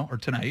tomorrow or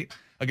tonight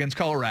against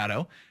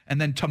Colorado, and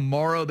then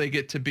tomorrow they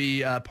get to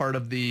be part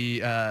of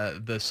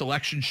the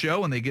selection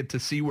show, and they get to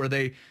see where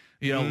they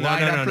line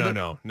up for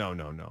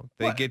No.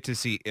 They get to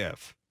see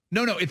if.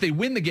 No, if they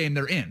win the game,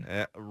 they're in.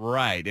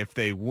 Right, if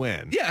they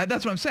win. Yeah,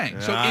 that's what I'm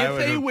saying. So if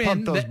they win,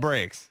 pump those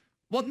brakes.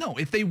 Well, no,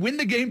 if they win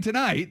the game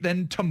tonight,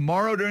 then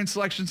tomorrow during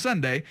Selection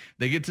Sunday,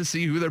 they get to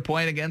see who they're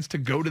playing against to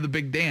go to the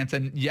big dance.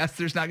 And yes,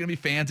 there's not going to be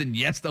fans, and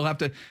yes, they'll have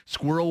to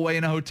squirrel away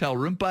in a hotel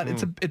room, but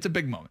it's a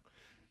big moment.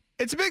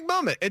 It's a big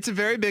moment. It's a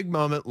very big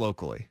moment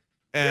locally.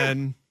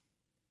 And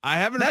I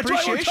have an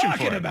appreciation for it. That's why we're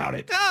talking about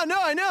it. No,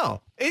 I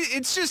know.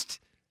 It's just,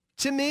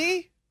 to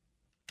me,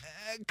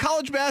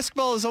 college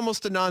basketball is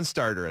almost a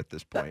non-starter at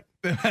this point.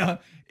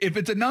 If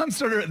it's a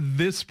non-starter at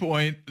this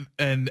point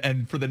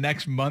and for the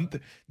next month,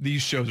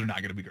 these shows are not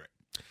going to be great.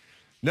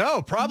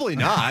 No, probably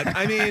not.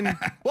 I mean,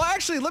 well,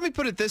 actually, let me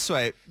put it this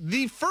way.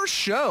 The first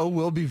show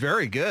will be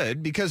very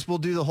good because we'll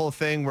do the whole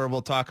thing where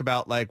we'll talk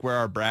about like where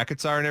our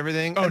brackets are and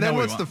everything. Oh, and then no,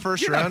 what's the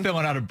first You're round? Not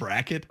filling out a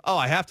bracket. Oh,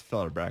 I have to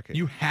fill out a bracket.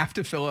 You have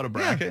to fill out a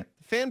bracket? Yeah,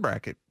 fan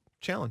bracket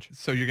challenge.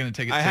 So you're going to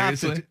take it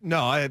seriously?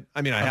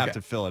 I have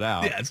to fill it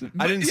out. Yes,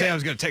 I didn't say I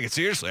was going to take it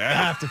seriously. I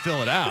have to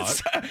fill it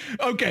out.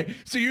 Okay,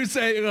 so you're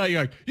saying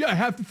like, yeah, I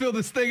have to fill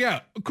this thing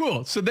out.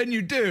 Cool. So then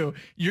you do.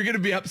 You're going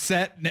to be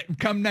upset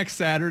come next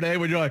Saturday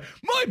when you're like,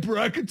 my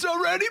bracket's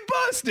already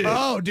busted.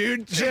 Oh,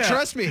 dude,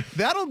 trust me.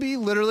 That'll be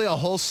literally a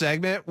whole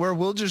segment where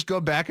we'll just go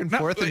back and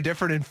forth in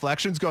different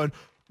inflections going,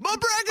 my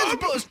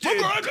bracket's busted. My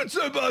bracket's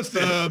so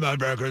busted. My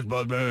bracket's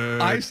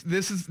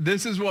busted.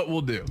 This is what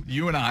we'll do.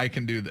 You and I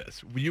can do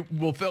this.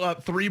 We'll fill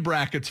out 3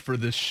 brackets for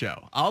this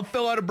show. I'll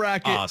fill out a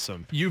bracket.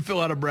 Awesome. You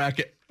fill out a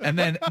bracket. And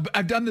then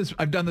I've done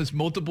this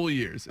multiple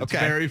years. It's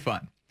very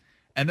fun.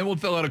 And then we'll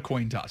fill out a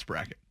coin toss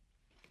bracket.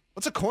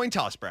 What's a coin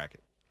toss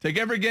bracket? Take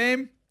every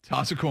game,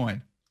 toss a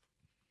coin.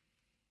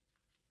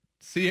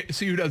 See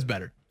who does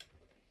better.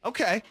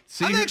 Okay.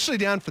 I'm actually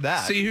down for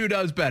that. See who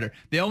does better.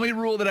 The only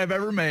rule that I've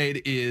ever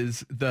made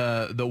is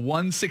the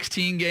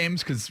 1-16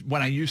 games, because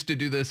when I used to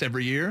do this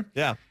every year,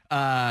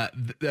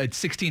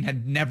 16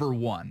 had never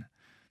won.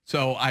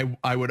 So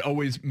I would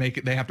always make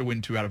it, they have to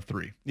win 2 out of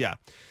 3. Yeah.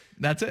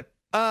 That's it.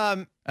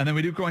 And then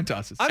we do coin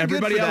tosses. I'm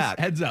Everybody good for else, that.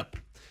 Heads up.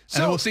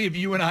 And we'll see if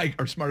you and I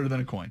are smarter than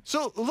a coin.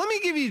 So let me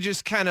give you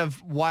just kind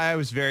of why I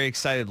was very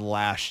excited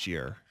last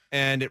year.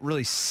 And it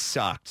really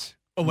sucked.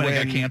 Oh, when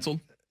it got canceled?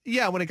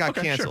 Yeah, when it got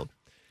canceled.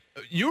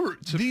 Sure.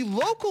 The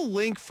local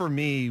link for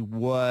me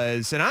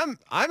was, and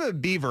I'm a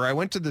Beaver. I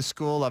went to the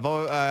school. I've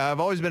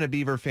always been a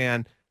Beaver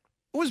fan.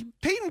 It was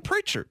Peyton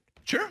Pritchard.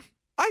 Sure.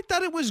 I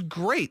thought it was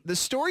great. The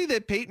story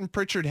that Peyton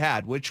Pritchard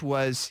had, which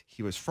was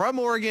he was from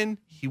Oregon,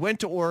 he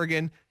went to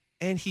Oregon,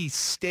 and he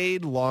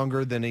stayed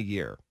longer than a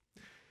year.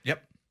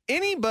 Yep.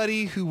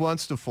 Anybody who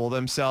wants to fool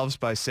themselves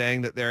by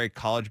saying that they're a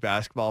college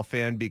basketball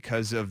fan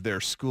because of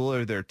their school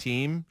or their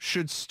team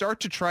should start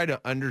to try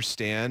to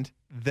understand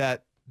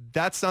that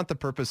that's not the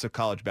purpose of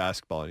college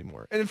basketball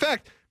anymore. And in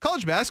fact,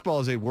 college basketball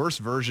is a worse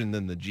version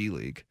than the G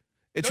League.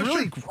 It's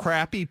really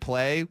crappy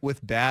play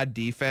with bad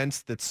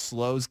defense that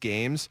slows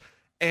games.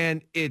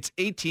 And it's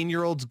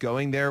 18-year-olds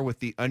going there with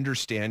the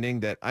understanding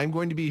that I'm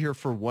going to be here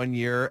for 1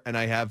 year and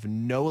I have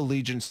no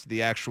allegiance to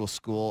the actual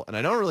school and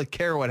I don't really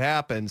care what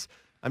happens.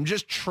 I'm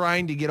just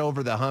trying to get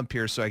over the hump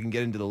here so I can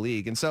get into the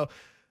league. And so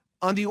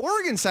on the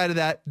Oregon side of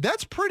that,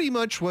 that's pretty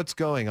much what's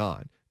going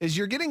on. Is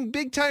you're getting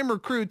big-time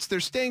recruits. They're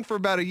staying for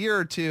about a year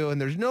or two,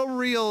 and there's no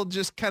real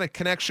just kind of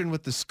connection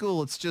with the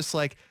school. It's just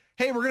like,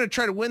 hey, we're going to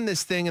try to win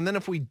this thing, and then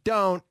if we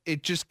don't,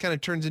 it just kind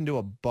of turns into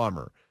a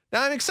bummer.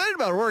 Now, I'm excited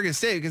about Oregon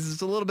State because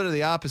it's a little bit of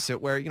the opposite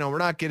where, we're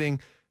not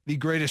getting the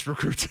greatest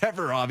recruits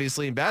ever,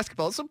 obviously, in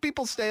basketball. Some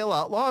people stay a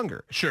lot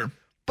longer. Sure.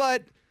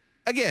 But,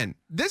 again,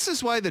 this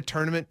is why the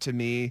tournament, to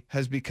me,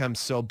 has become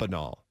so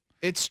banal.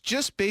 It's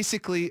just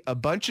basically a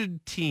bunch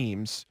of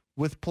teams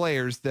with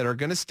players that are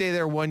going to stay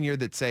there 1 year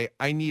that say,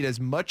 I need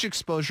as much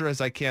exposure as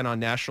I can on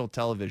national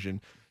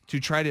television to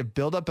try to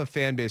build up a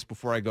fan base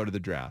before I go to the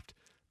draft.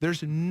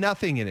 There's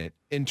nothing in it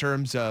in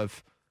terms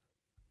of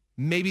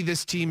maybe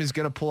this team is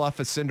going to pull off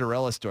a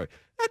Cinderella story.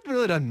 That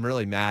really doesn't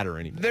really matter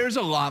anymore. There's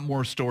a lot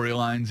more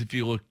storylines if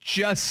you look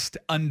just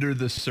under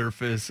the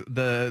surface.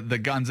 The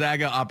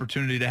Gonzaga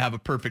opportunity to have a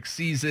perfect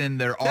season.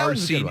 There are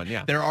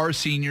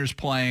seniors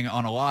playing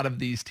on a lot of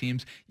these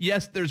teams.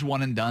 Yes, there's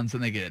one and dones,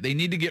 and they get it. They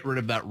need to get rid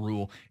of that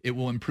rule. It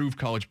will improve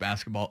college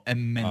basketball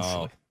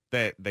immensely.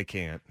 They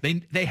can't.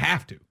 They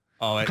have to.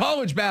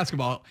 College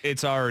basketball.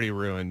 It's already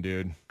ruined,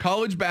 dude.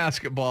 College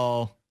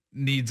basketball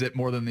needs it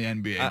more than the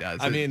NBA does.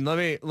 I mean, let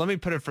me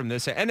put it from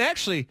this. And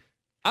actually,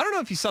 I don't know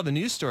if you saw the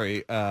news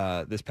story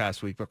this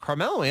past week, but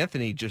Carmelo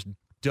Anthony just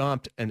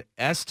dumped an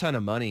S-ton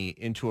of money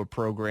into a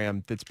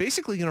program that's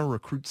basically going to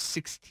recruit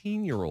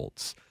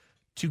 16-year-olds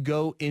to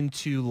go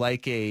into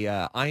like a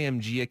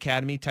IMG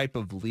Academy type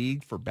of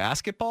league for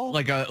basketball.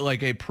 Like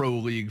a pro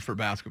league for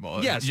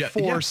basketball. Yes,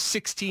 for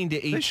 16 to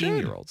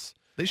 18-year-olds.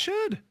 They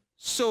should.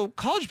 So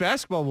college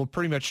basketball will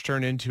pretty much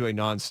turn into a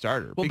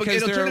non-starter. Well,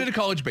 because it'll turn into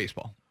college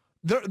baseball.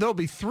 There'll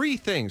be three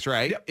things,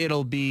 right? Yep.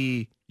 It'll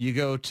be you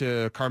go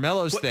to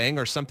Carmelo's thing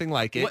or something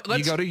like it.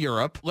 You go to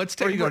Europe,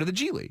 or you go to the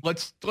G League.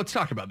 Let's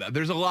talk about that.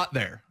 There's a lot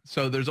there.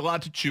 So there's a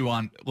lot to chew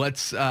on.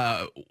 Let's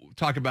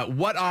talk about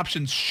what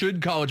options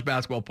should college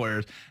basketball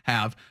players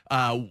have,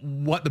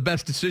 what the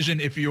best decision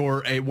if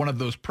you're one of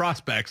those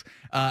prospects,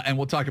 and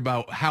we'll talk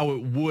about how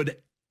it would,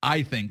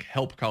 I think,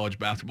 help college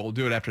basketball. We'll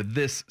do it after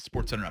this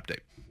SportsCenter update.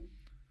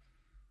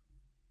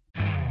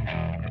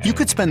 You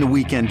could spend the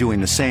weekend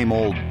doing the same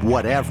old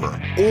whatever,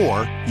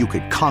 or you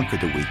could conquer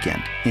the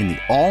weekend in the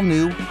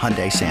all-new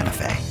Hyundai Santa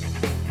Fe.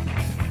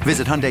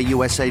 Visit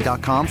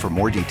HyundaiUSA.com for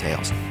more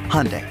details.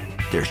 Hyundai,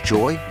 there's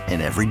joy in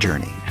every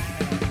journey.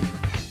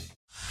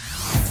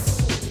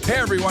 Hey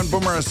everyone,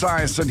 Boomer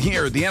Esiason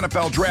here. The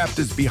NFL Draft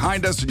is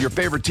behind us and your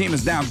favorite team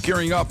is now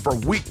gearing up for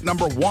week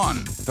number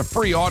 1. The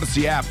free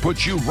Odyssey app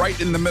puts you right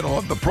in the middle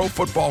of the pro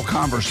football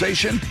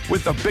conversation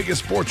with the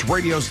biggest sports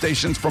radio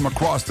stations from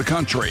across the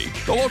country.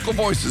 The local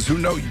voices who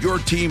know your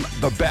team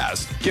the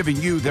best, giving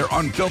you their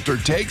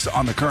unfiltered takes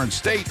on the current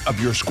state of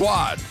your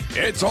squad.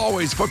 It's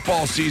always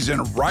football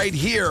season right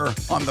here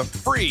on the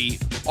free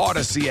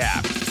Odyssey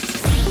app.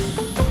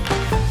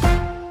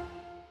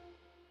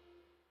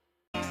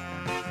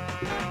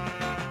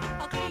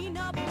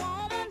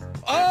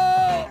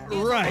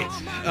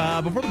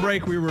 Right. Before the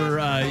break, we were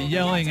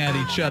yelling at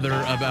each other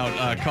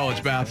about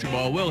college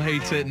basketball. Will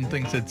hates it and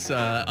thinks it's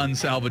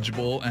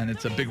unsalvageable and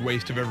it's a big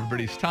waste of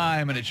everybody's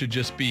time and it should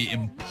just be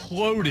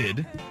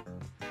imploded.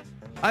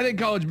 I think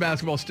college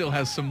basketball still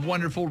has some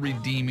wonderful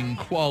redeeming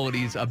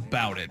qualities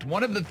about it.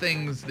 One of the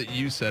things that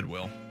you said,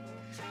 Will,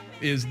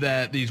 is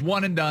that these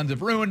one and dones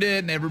have ruined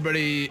it and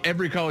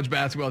every college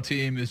basketball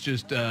team is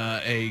just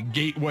a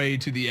gateway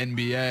to the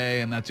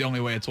NBA and that's the only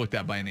way it's looked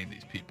at by any of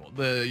these people.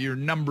 Your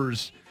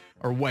numbers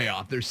are way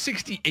off. There's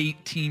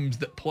 68 teams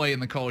that play in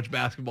the college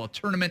basketball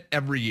tournament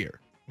every year.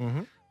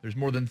 Mm-hmm. There's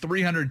more than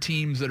 300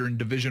 teams that are in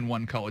Division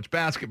I college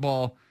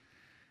basketball.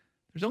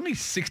 There's only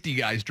 60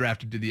 guys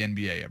drafted to the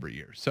NBA every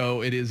year.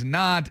 So it is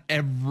not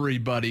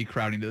everybody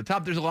crowding to the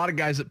top. There's a lot of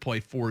guys that play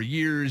 4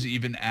 years,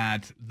 even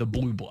at the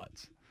Blue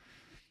Bloods.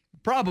 The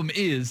problem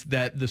is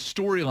that the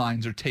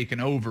storylines are taken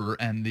over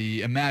and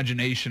the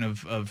imagination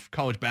of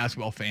college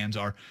basketball fans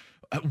are,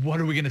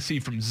 what are we going to see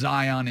from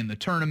Zion in the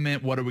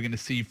tournament? What are we going to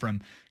see from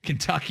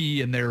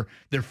Kentucky and their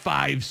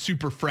 5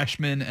 super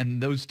freshmen?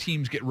 And those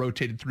teams get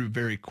rotated through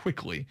very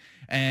quickly.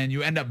 And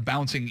you end up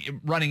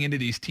running into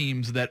these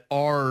teams that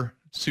are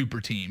super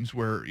teams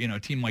where, a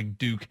team like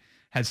Duke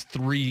has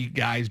 3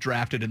 guys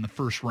drafted in the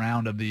first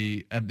round of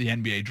the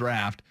NBA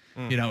draft,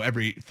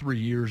 every 3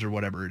 years or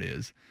whatever it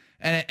is.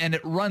 And it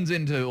runs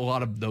into a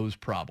lot of those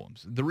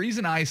problems. The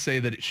reason I say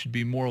that it should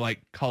be more like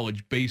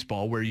college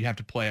baseball, where you have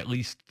to play at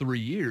least 3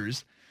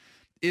 years,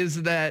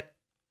 is that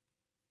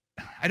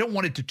I don't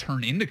want it to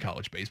turn into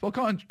college baseball.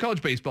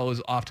 College baseball is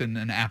often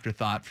an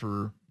afterthought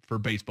for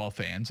baseball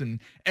fans. And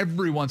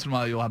every once in a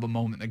while, you'll have a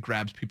moment that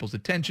grabs people's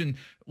attention.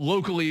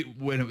 Locally,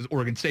 when it was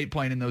Oregon State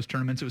playing in those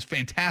tournaments, it was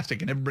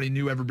fantastic. And everybody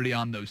knew everybody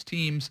on those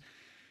teams.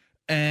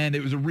 And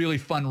it was a really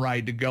fun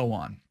ride to go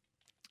on.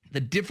 The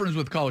difference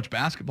with college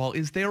basketball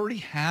is they already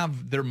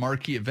have their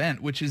marquee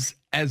event, which is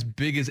as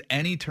big as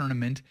any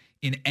tournament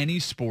in any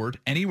sport,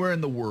 anywhere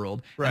in the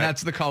world. Right. And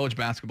that's the college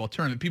basketball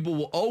tournament. People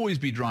will always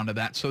be drawn to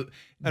that.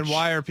 And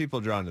why are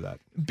people drawn to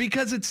that?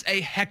 Because it's a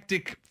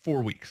hectic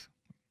 4 weeks.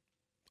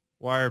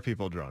 Why are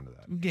people drawn to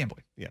that?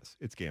 Gambling. Yes,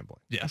 it's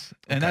gambling. Yes,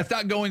 and that's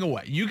not going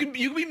away. You can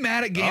be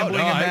mad at gambling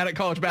and mad at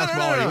college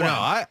basketball.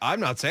 No, I'm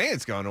not saying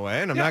it's going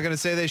away, and I'm not going to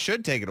say they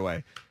should take it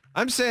away.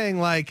 I'm saying,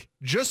 like,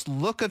 just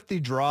look at the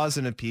draws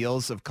and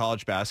appeals of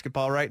college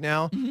basketball right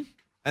now,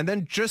 and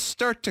then just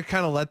start to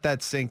kind of let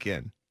that sink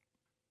in.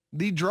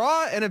 The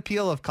draw and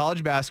appeal of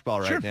college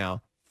basketball right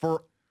now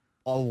for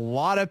a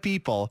lot of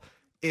people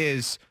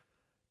is,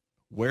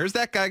 where's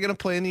that guy going to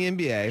play in the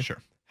NBA? Sure.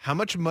 How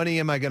much money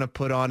am I going to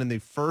put on in the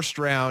first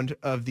round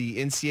of the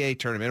NCAA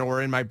tournament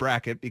or in my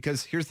bracket?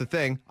 Because here's the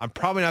thing, I'm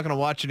probably not going to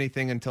watch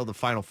anything until the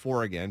Final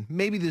Four again.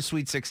 Maybe the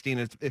Sweet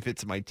 16 if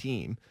it's my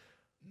team.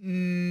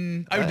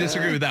 I would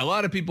disagree with that. A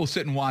lot of people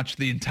sit and watch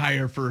the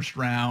entire first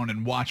round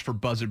and watch for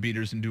buzzer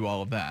beaters and do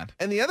all of that.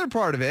 And the other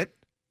part of it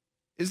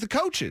is the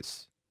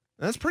coaches.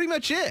 And that's pretty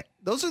much it.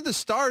 Those are the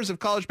stars of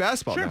college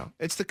basketball now.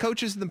 It's the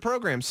coaches and the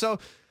program. So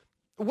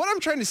what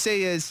I'm trying to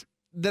say is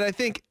that I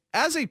think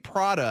as a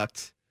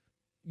product,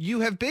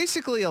 you have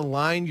basically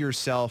aligned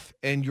yourself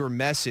and your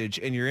message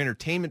and your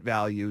entertainment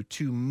value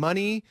to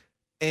money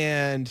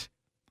and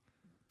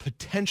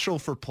potential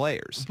for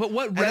players. But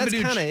what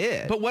revenue? That's kind of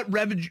it. But what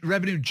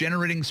revenue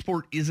generating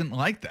sport isn't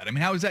like that? I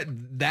mean, how is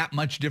that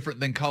much different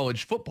than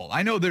college football?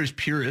 I know there's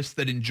purists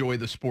that enjoy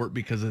the sport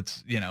because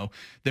it's, you know,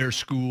 their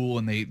school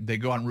and they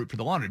go out and root for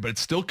the laundry, but it's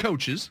still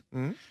coaches.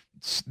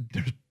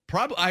 There's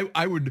probably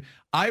I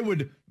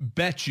would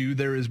bet you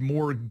there is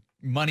more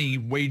money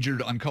wagered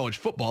on college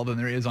football than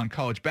there is on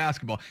college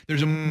basketball.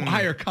 There's a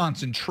higher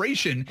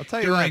concentration. I'll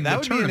tell you what, that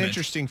would be an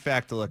interesting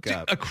fact to look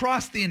up.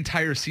 Across the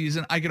entire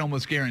season, I can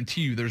almost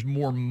guarantee you there's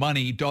more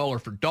money dollar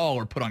for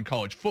dollar put on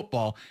college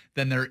football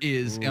than there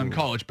is on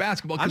college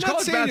basketball. I'm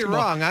not saying you're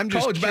wrong. I'm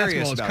just college curious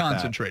basketball is about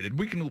concentrated. That.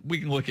 We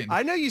can look into.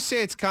 I know you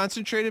say it's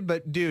concentrated,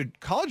 but dude,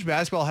 college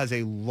basketball has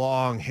a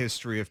long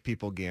history of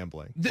people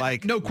gambling.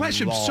 No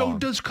question. Long. So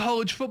does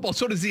college football.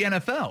 So does the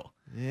NFL.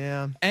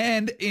 Yeah.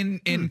 And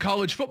in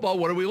college football,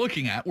 what are we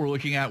looking at? We're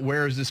looking at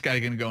where is this guy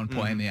going to go and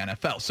play in the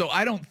NFL. So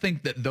I don't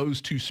think that those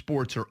two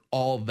sports are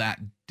all that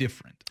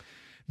different.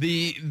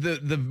 The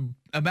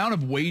amount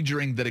of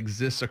wagering that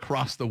exists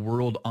across the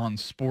world on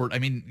sport. I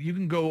mean, you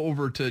can go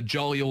over to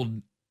jolly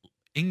old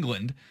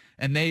England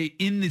and they,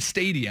 in the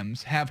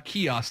stadiums, have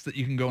kiosks that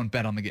you can go and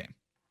bet on the game.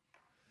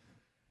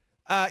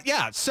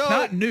 So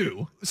not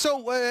new.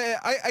 So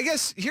I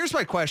guess here's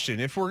my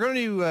question. If we're going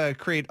to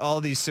create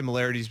all these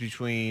similarities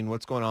between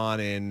what's going on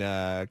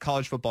in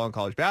college football and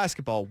college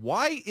basketball,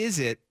 why is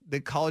it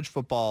that college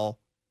football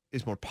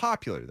is more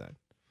popular then?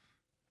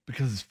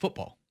 Because it's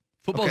football.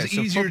 Football is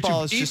easier.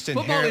 Football is just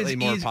inherently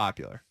more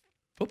popular.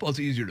 Football is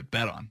easier to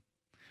bet on.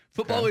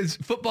 Football is.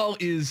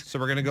 So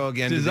we're going to go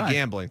again to the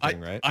gambling thing,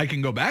 right? I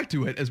can go back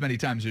to it as many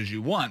times as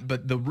you want,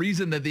 but the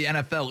reason that the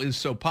NFL is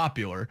so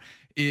popular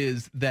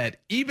is that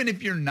even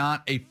if you're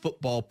not a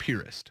football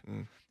purist,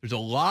 there's a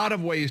lot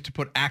of ways to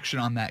put action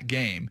on that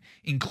game,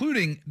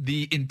 including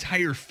the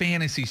entire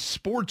fantasy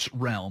sports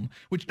realm,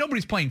 which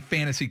nobody's playing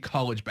fantasy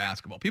college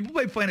basketball. People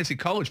play fantasy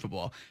college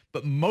football,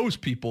 but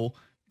most people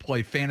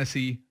play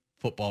fantasy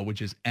football,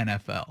 which is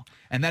NFL.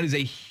 And that is a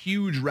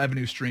huge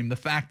revenue stream. The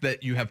fact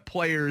that you have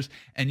players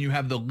and you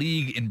have the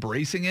league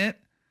embracing it,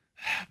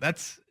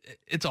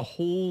 it's a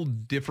whole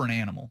different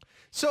animal.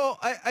 So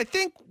I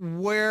think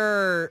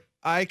where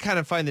I kind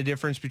of find the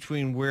difference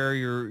between where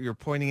you're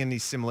pointing in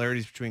these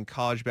similarities between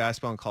college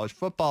basketball and college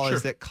football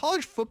is that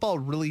college football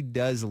really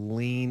does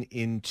lean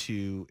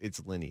into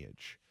its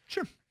lineage.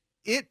 Sure.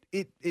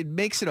 It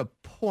makes it a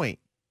point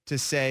to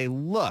say,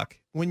 look,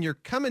 when you're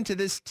coming to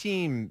this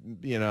team,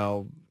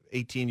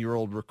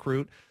 18-year-old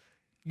recruit,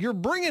 you're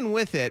bringing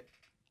with it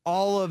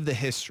all of the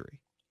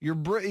history.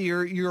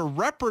 You're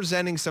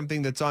representing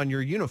something that's on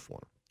your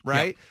uniform,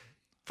 right? Yep.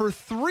 For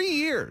 3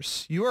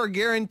 years, you are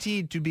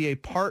guaranteed to be a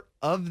part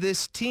of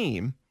this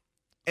team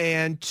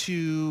and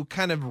to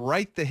kind of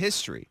write the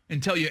history.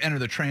 Until you enter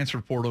the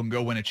transfer portal and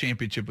go win a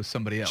championship with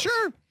somebody else.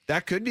 Sure,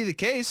 that could be the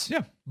case.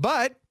 Yeah.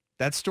 But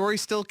that story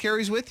still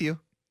carries with you.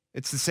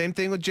 It's the same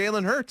thing with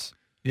Jalen Hurts.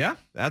 Yeah.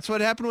 That's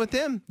what happened with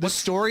him. The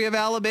story of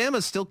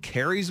Alabama still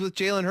carries with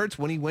Jalen Hurts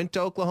when he went to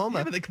Oklahoma.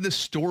 Yeah, but the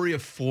story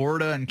of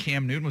Florida and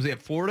Cam Newton, was he at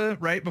Florida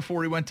right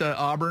before he went to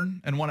Auburn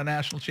and won a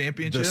national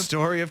championship? The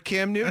story of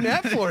Cam Newton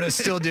at Florida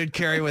still did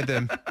carry with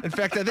him. In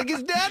fact, I think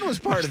his dad was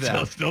part of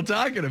that. Still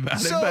talking about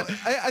it. So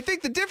I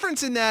think the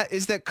difference in that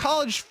is that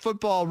college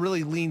football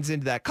really leans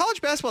into that. College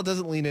basketball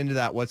doesn't lean into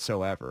that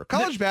whatsoever.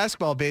 College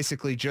basketball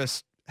basically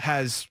just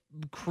has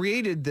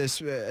created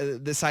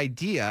this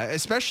idea,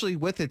 especially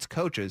with its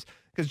coaches,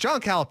 because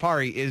John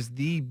Calipari is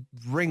the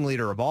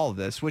ringleader of all of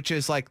this, which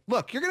is like,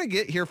 look, you're going to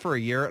get here for a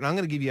year, and I'm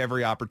going to give you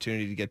every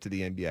opportunity to get to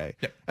the NBA.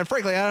 Yep. And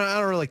frankly, I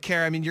don't really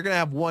care. I mean, you're going to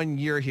have 1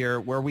 year here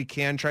where we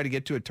can try to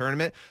get to a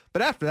tournament,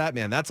 but after that,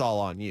 man, that's all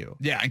on you.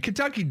 Yeah, and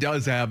Kentucky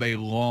does have a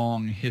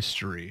long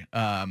history.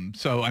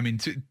 So, I mean,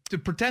 to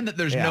pretend that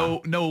there's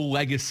no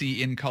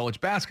legacy in college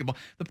basketball.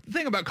 The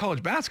thing about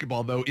college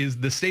basketball, though, is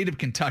the state of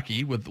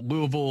Kentucky with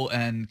Louisville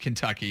and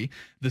Kentucky,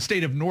 the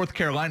state of North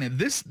Carolina,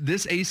 this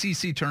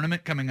ACC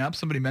tournament coming up,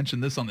 somebody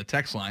mentioned this on the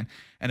text line,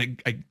 and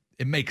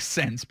It makes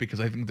sense because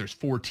I think there's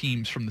 4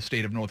 teams from the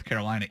state of North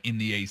Carolina in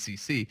the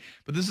ACC.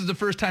 But this is the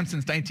first time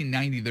since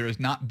 1990 there has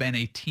not been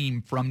a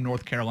team from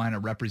North Carolina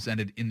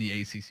represented in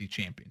the ACC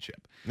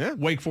championship. Yeah.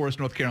 Wake Forest,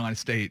 North Carolina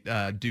State,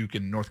 Duke,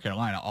 and North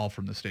Carolina, all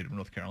from the state of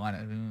North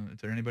Carolina.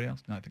 Is there anybody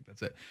else? No, I think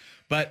that's it.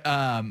 But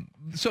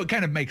so it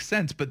kind of makes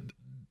sense. But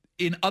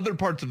in other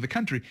parts of the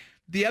country,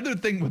 the other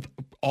thing with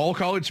all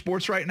college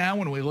sports right now,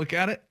 when we look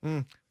at it,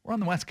 we're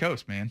on the West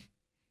Coast, man.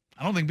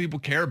 I don't think people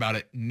care about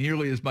it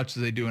nearly as much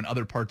as they do in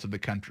other parts of the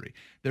country.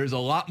 There's a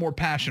lot more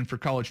passion for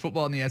college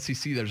football in the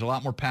SEC. There's a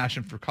lot more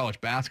passion for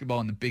college basketball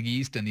in the Big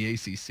East and the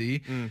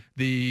ACC.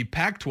 The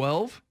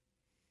Pac-12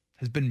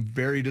 has been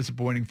very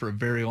disappointing for a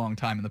very long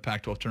time in the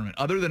Pac-12 tournament.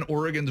 Other than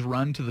Oregon's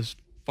run to the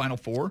Final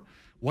Four,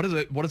 what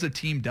has a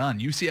team done?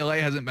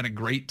 UCLA hasn't been a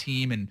great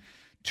team in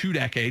 2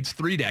 decades,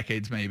 3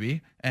 decades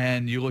maybe.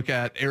 And you look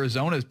at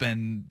Arizona's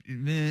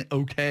been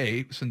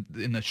okay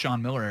in the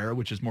Sean Miller era,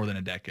 which is more than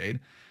a decade.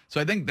 So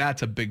I think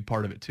that's a big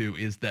part of it, too,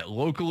 is that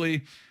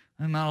locally,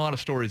 not a lot of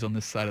stories on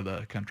this side of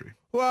the country.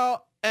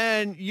 Well,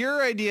 and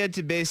your idea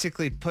to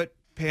basically put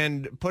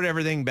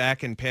everything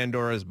back in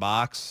Pandora's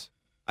box,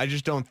 I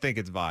just don't think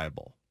it's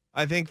viable.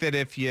 I think that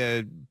if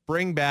you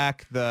bring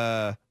back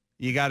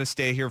you got to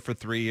stay here for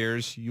 3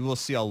 years, you will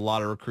see a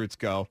lot of recruits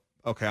go,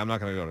 okay, I'm not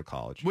going to go to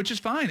college. Which is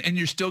fine. And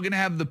you're still going to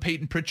have the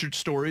Peyton Pritchard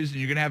stories, and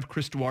you're going to have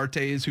Chris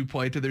Duarte's who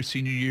play to their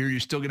senior year. You're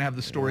still going to have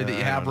the story that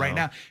you have right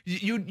now.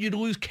 You'd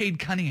lose Cade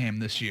Cunningham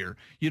this year.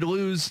 You'd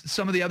lose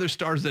some of the other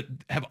stars that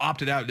have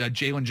opted out,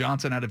 Jalen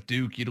Johnson out of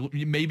Duke.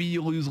 Maybe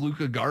you lose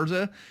Luka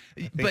Garza.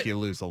 I think you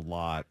lose a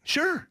lot.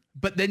 Sure.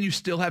 But then you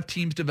still have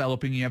teams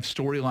developing. You have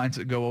storylines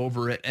that go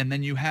over it. And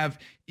then you have,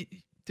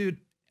 dude,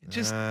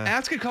 just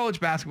ask a college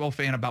basketball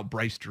fan about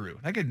Bryce Drew.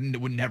 That guy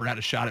would never had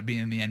a shot at being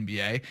in the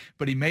NBA,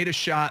 but he made a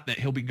shot that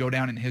he'll go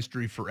down in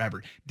history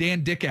forever.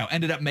 Dan Dickow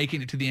ended up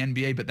making it to the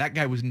NBA, but that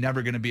guy was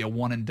never going to be a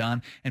one and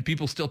done, and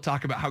people still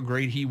talk about how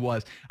great he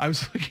was. I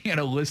was looking at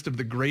a list of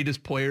the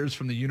greatest players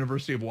from the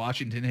University of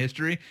Washington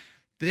history.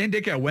 Dan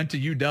Dickow went to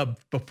UW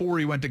before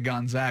he went to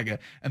Gonzaga,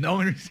 and the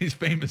only reason he's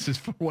famous is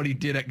for what he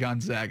did at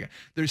Gonzaga.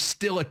 There's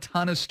still a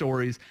ton of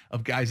stories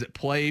of guys that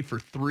play for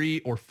 3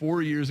 or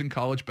 4 years in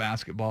college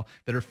basketball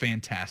that are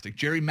fantastic.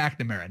 Jerry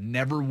McNamara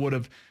never would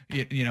have,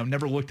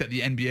 never looked at the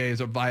NBA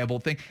as a viable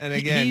thing. And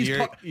again,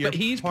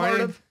 he's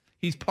part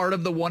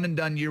of the one and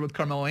done year with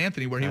Carmelo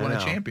Anthony where he won a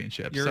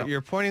championship.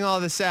 You're pointing all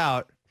this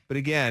out, but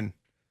again,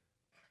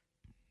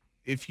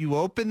 if you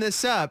open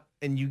this up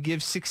and you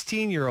give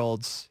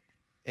 16-year-olds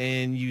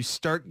and you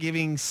start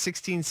giving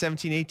 16,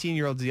 17,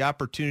 18-year-olds the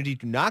opportunity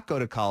to not go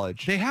to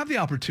college. They have the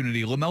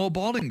opportunity. LaMelo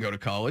Ball didn't go to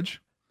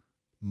college.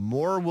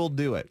 More will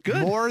do it.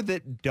 Good. More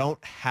that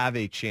don't have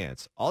a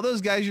chance. All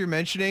those guys you're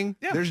mentioning,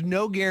 there's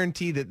no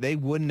guarantee that they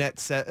wouldn't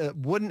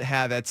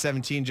have at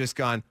 17 just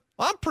gone,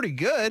 well, I'm pretty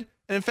good.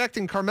 And in fact,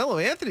 in Carmelo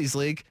Anthony's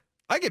league,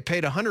 I get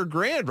paid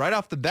 $100,000 right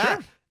off the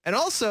bat. Sure. And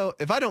also,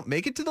 if I don't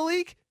make it to the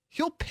league,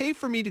 he'll pay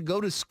for me to go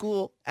to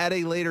school at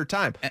a later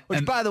time.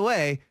 Which, by the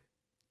way,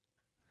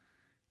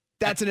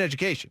 that's an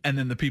education. And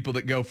then the people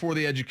that go for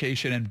the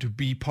education and to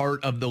be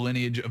part of the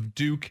lineage of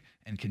Duke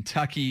and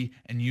Kentucky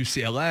and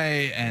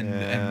UCLA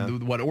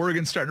and what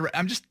Oregon's starting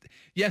to...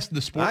 yes,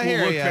 the sport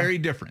will look very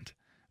different,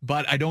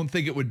 but I don't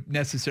think it would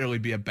necessarily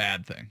be a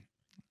bad thing.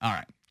 All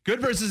right.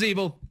 Good versus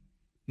evil.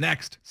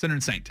 Next, Sinner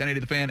and Saint, 1080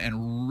 The Fan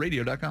and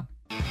radio.com.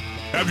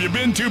 Have you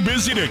been too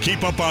busy to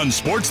keep up on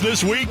sports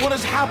this week? What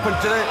has happened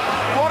to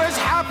What has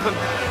happened?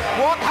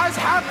 What has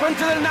happened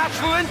to the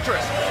national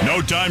interest?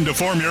 No time to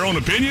form your own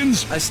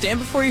opinions? I stand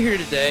before you here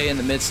today in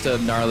the midst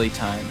of gnarly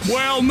times.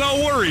 Well,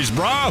 no worries,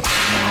 brah.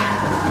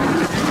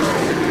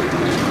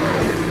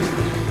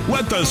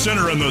 Let the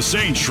Sinner and the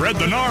Saint shred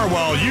the gnar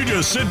while you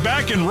just sit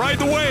back and ride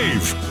the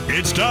wave.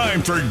 It's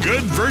time for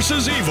Good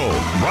versus Evil,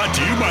 brought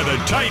to you by the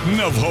Titan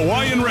of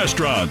Hawaiian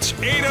Restaurants,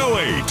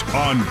 808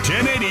 on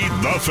 1080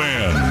 The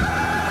Fan.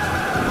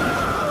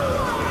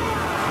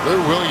 Lou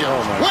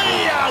Williams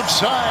way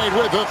outside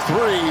with a 3.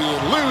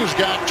 Lou's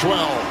got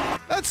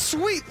 12. That's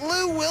sweet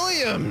Lou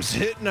Williams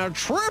hitting a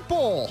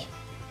triple.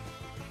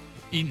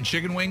 Eating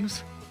chicken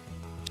wings?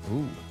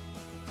 Ooh.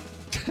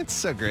 That's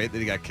so great that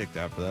he got kicked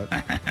out for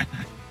that.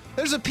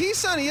 There's a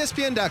piece on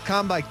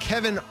ESPN.com by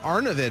Kevin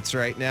Arnovitz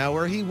right now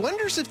where he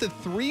wonders if the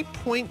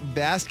three-point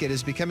basket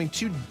is becoming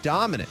too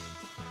dominant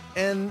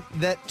and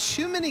that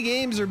too many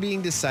games are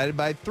being decided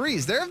by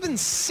threes. There have been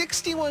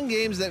 61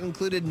 games that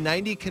included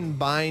 90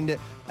 combined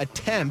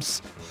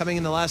attempts coming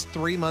in the last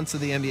 3 months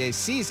of the NBA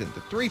season. The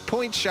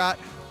three-point shot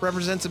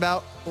represents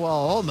about,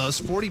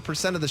 almost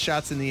 40% of the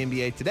shots in the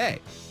NBA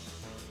today.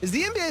 Is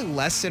the NBA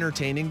less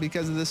entertaining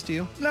because of this to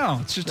you? No,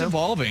 it's just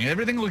evolving.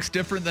 Everything looks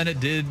different than it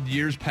did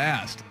years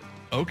past.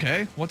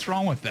 Okay, what's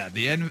wrong with that?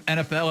 The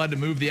NFL had to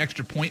move the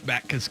extra point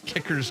back because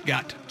kickers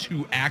got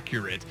too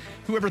accurate.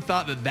 Whoever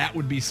thought that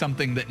would be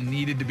something that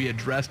needed to be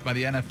addressed by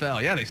the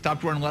NFL? Yeah, they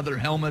stopped wearing leather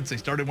helmets. They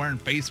started wearing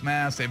face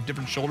masks. They have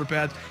different shoulder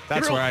pads.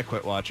 That's where I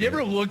quit watching. You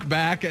ever look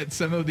back at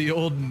some of the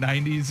old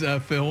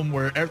 90s film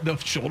where the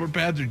shoulder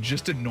pads are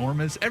just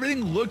enormous?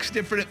 Everything looks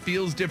different. It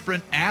feels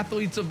different.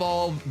 Athletes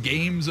evolve.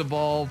 Games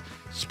evolve.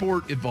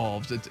 Sport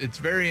evolves. It's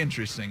very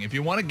interesting. If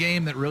you want a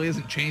game that really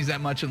hasn't changed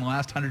that much in the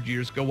last 100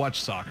 years, go watch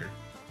soccer.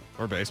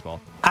 Or baseball.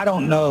 I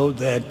don't know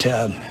that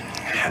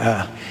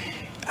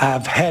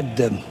I've had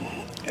the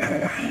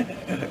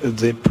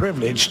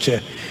privilege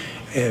to,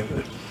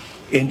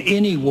 in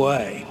any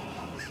way,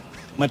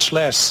 much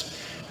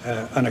less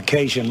an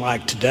occasion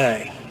like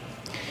today,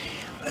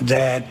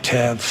 that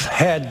have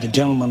had the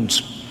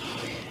gentleman's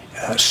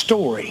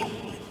story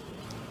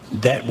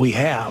that we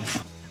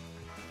have.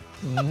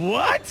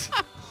 What?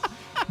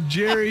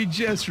 Jerry,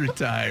 just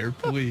retire,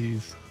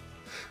 please.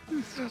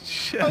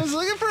 I was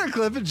looking for a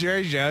clip of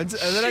Jerry Jones,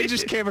 and then I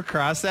just came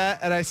across that,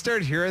 and I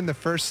started hearing the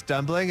first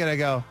stumbling, and I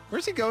go,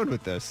 where's he going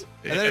with this?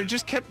 And then I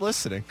just kept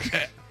listening.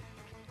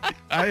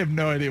 I have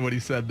no idea what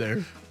he said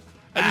there.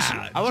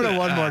 I want it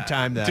one more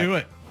time, though. Do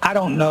it. I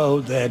don't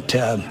know that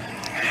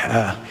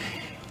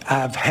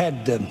I've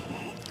had the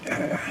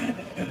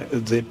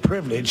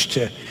privilege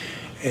to,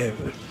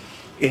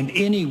 in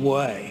any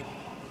way,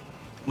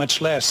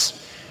 much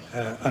less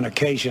an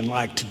occasion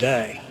like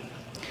today,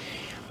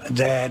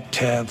 that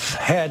have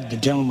had the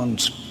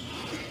gentleman's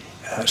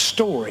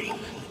story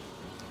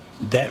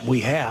that we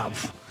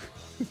have.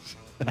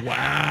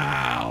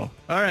 Wow.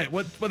 All right,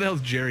 what the hell's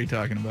Jerry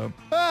talking about?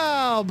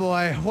 Oh,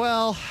 boy.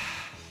 Well,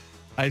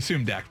 I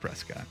assume Dak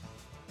Prescott.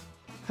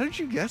 How did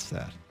you guess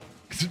that?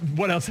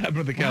 What else happened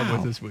with the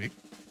Cowboys this week?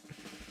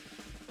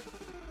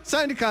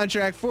 Signed a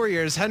contract, 4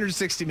 years,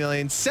 $160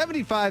 million,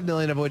 $75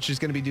 million of which is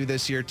going to be due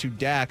this year to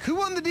Dak. Who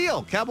won the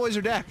deal, Cowboys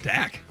or Dak?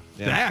 Dak.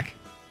 Yeah.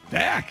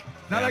 Dak.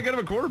 Not that good of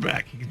a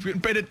quarterback. He's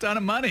getting paid a ton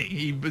of money.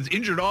 He was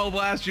injured all of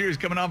last year. He's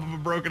coming off of a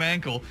broken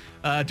ankle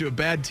to a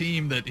bad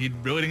team that he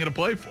really didn't get to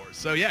play for.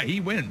 So, yeah, he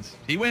wins.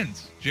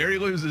 Jerry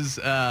loses.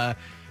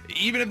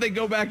 Even if they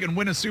go back and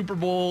win a Super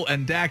Bowl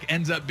and Dak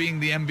ends up being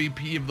the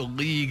MVP of the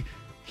league,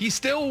 he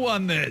still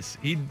won this.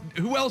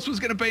 Who else was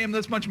going to pay him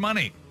this much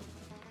money?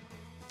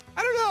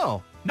 I don't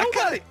know.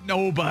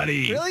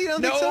 Nobody. Really? You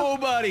don't think so?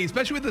 Nobody.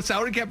 Especially with the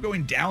salary cap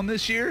going down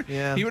this year.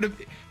 Yeah. He would have.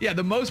 Yeah,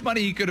 the most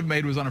money he could have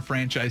made was on a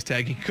franchise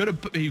tag. He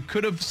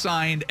could have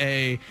signed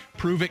a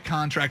prove it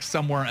contract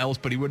somewhere else,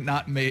 but he would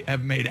not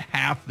have made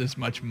half this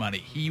much money.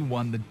 He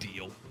won the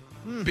deal,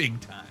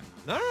 big time.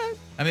 All right.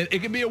 I mean,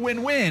 it could be a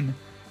win-win,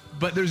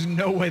 but there's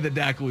no way that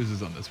Dak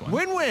loses on this one.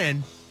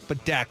 Win-win.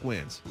 But Dak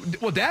wins.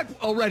 Well, Dak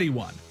already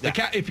won.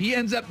 Yeah. If he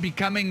ends up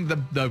becoming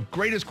the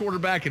greatest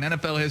quarterback in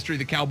NFL history,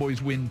 the Cowboys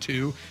win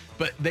too.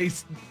 But they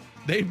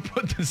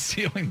put the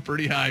ceiling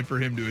pretty high for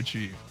him to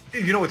achieve.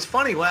 You know, it's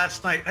funny,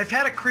 last night, I've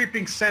had a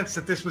creeping sense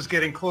that this was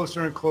getting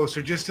closer and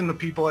closer. Just in the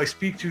people I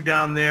speak to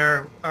down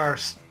there are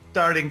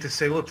starting to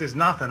say, look, there's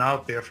nothing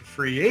out there for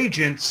free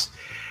agents,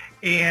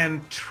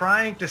 and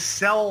trying to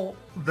sell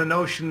the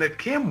notion that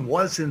Cam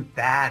wasn't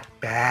that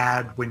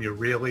bad when you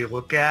really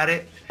look at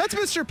it. That's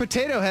Mr.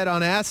 Potato Head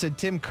on acid,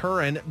 Tim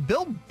Curran.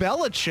 Bill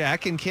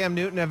Belichick and Cam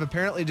Newton have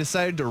apparently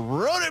decided to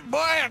run it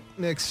back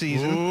next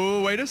season.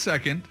 Oh, wait a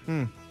second.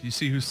 Do you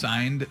see who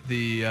signed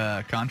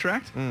the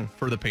contract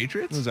for the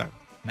Patriots? Who's that?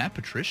 Matt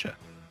Patricia.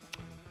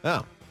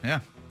 Oh. Yeah.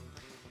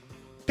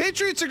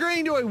 Patriots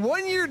agreeing to a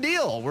one-year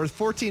deal worth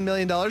 $14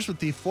 million with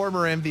the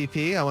former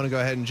MVP. I want to go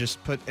ahead and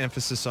just put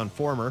emphasis on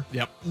former.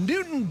 Yep.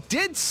 Newton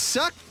did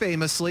suck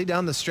famously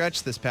down the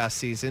stretch this past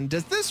season.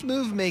 Does this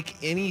move make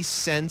any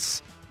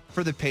sense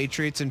for the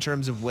Patriots in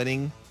terms of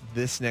winning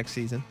this next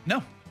season?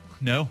 No,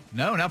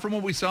 not from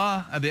what we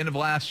saw at the end of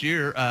last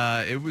year.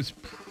 It was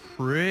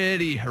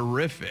pretty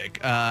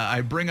horrific.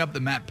 I bring up the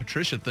Matt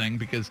Patricia thing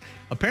because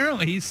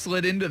apparently he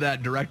slid into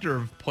that director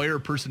of player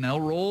personnel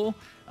role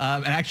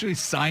and actually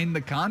signed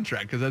the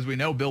contract because, as we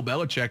know, Bill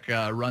Belichick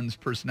runs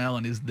personnel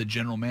and is the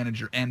general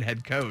manager and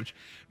head coach.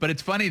 But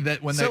it's funny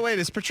that when wait,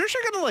 is Patricia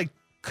going to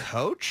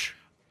coach?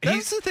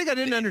 That's the thing I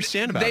didn't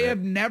understand about They it.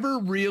 have never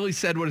really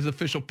said what his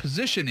official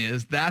position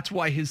is. That's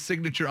why his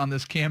signature on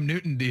this Cam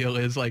Newton deal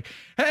is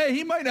hey,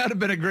 he might not have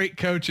been a great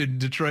coach in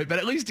Detroit, but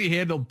at least he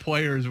handled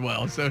players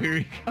well. So here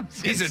he comes.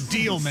 He's a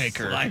deal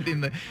maker. Sliding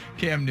the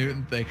Cam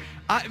Newton thing.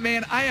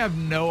 I have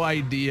no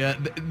idea.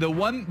 The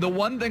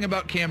one thing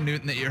about Cam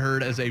Newton that you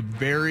heard as a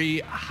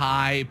very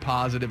high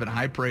positive and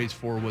high praise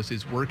for was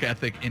his work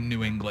ethic in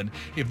New England.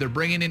 If they're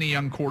bringing in a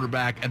young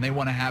quarterback and they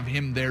want to have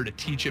him there to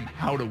teach him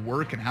how to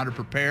work and how to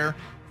prepare,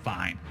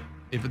 fine.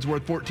 If it's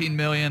worth $14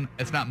 million,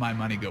 it's not my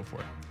money. Go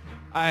for it.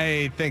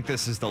 I think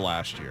this is the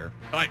last year.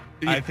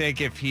 I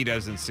think if he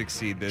doesn't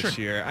succeed this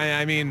year,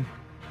 I mean,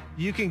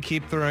 you can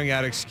keep throwing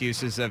out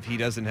excuses of he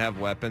doesn't have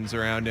weapons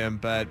around him,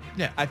 but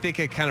yeah, I think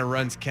it kind of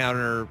runs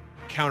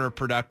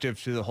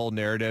counterproductive to the whole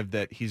narrative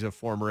that he's a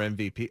former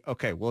MVP.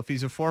 Okay, well, if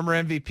he's a former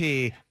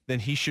MVP, then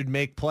he should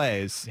make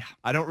plays. Yeah.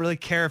 I don't really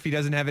care if he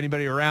doesn't have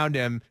anybody around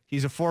him.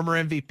 He's a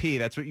former MVP.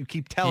 That's what you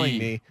keep telling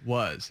me.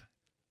 Was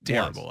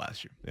terrible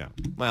last year. Yeah.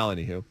 Well,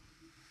 anywho.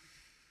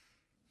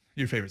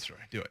 Your favorite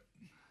story. Do it.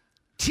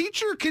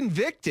 Teacher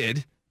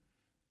convicted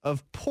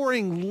of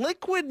pouring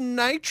liquid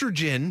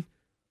nitrogen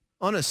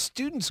on a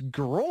student's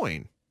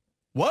groin.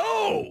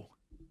 Whoa.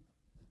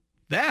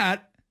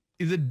 That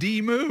is a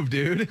D move,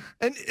 dude.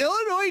 An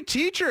Illinois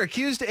teacher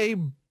accused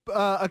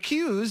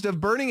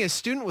of burning a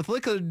student with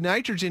liquid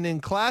nitrogen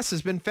in class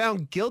has been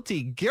found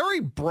guilty.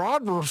 Gary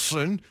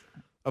Broderson,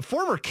 a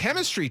former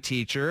chemistry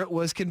teacher,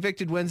 was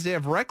convicted Wednesday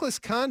of reckless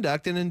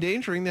conduct and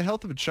endangering the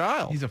health of a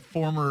child. He's a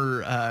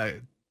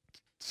former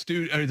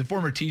the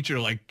former teacher,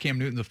 like Cam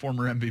Newton's a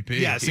former MVP.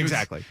 Yes,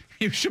 exactly.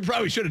 He should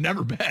have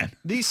never been.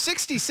 The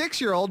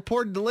 66-year-old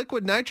poured the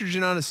liquid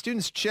nitrogen on a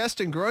student's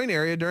chest and groin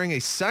area during a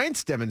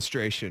science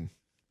demonstration.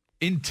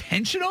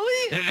 Intentionally?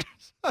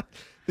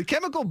 The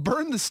chemical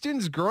burned the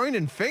student's groin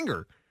and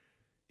finger.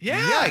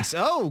 Yeah. Yikes.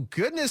 Oh,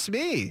 goodness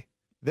me.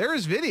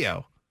 There's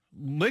video.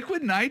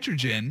 Liquid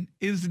nitrogen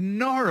is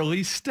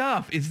gnarly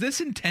stuff. Is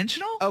this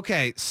intentional?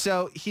 Okay,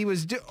 so he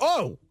was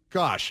oh,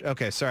 gosh.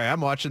 Okay, sorry.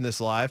 I'm watching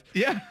this live.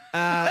 Yeah.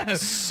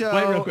 So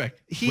wait, real quick.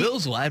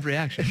 Will's live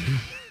reaction.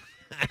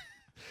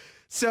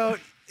 So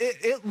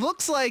it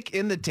looks like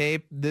in the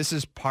tape, this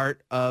is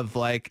part of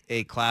like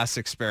a class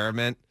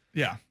experiment.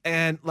 Yeah.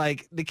 And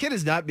like the kid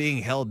is not being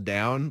held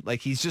down.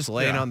 Like he's just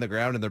laying on the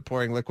ground and they're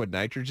pouring liquid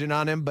nitrogen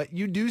on him. But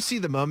you do see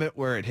the moment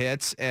where it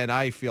hits. And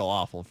I feel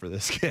awful for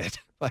this kid.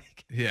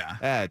 Like, yeah,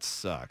 that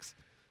sucks.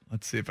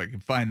 Let's see if I can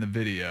find the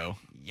video.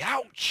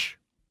 Youch.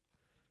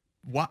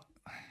 What?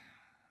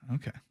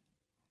 Okay.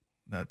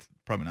 That's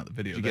probably not the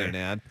video. Did you get an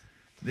ad?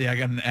 Yeah, I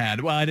got an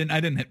ad. Well, I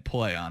didn't hit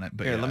play on it,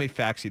 but here, let me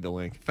fax you the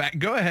link.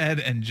 Go ahead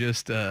and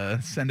just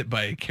send it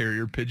by a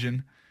carrier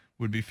pigeon.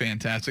 Would be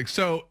fantastic.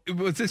 So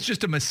was this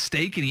just a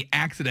mistake and he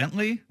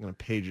accidentally? I'm going to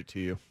page it to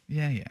you.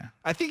 Yeah.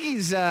 I think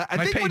he's, I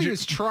think what he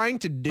was trying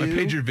to do. My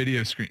pager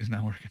video screen is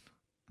not working.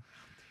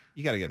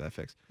 You got to get that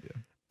fixed. Yeah.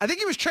 I think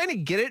he was trying to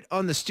get it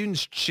on the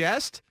student's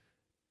chest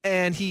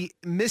and he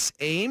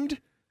misaimed.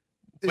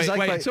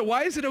 Wait. So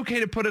why is it okay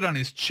to put it on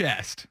his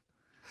chest?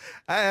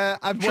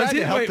 I'm trying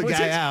to help the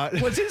guy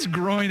out. Was his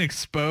groin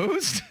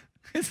exposed?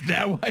 Is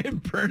that why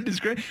it burned his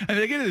groin? I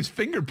mean, again, his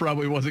finger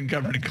probably wasn't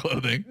covered in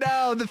clothing.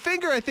 No, the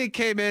finger, I think,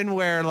 came in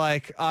where,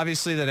 like,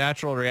 obviously the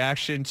natural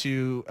reaction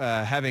to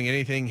having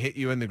anything hit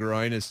you in the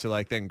groin is to,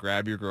 like, then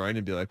grab your groin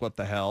and be like, what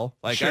the hell?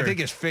 Like, sure. I think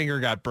his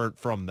finger got burnt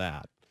from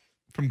that.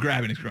 From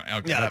grabbing his groin.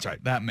 Okay, yeah, that's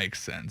right. That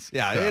makes sense.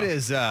 Yeah, so. It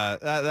is.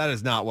 That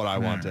is not what I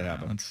want to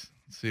happen. Let's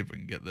see if we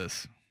can get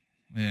this.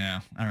 Yeah.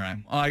 All right.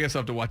 Well, I guess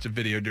I'll have to watch a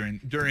video during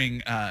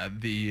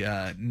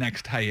the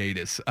next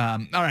hiatus.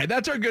 All right.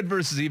 That's our good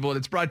versus evil.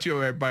 It's brought to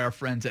you by our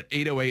friends at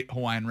 808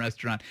 Hawaiian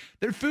Restaurant.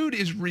 Their food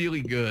is really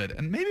good,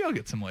 and maybe I'll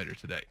get some later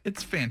today.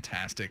 It's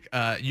fantastic.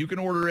 You can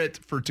order it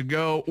for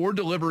to-go or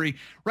delivery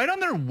right on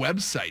their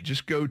website.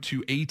 Just go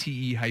to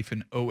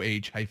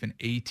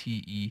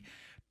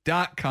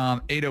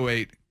ate-oh-ate.com.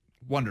 808.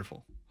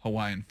 Wonderful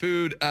Hawaiian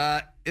food.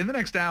 In the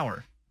next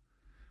hour,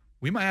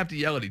 we might have to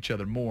yell at each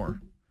other more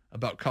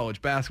about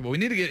college basketball. We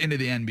need to get into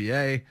the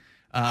NBA.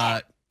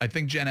 I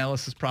think Jen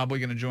Ellis is probably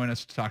going to join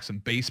us to talk some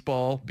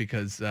baseball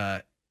because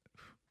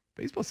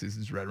baseball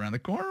season's right around the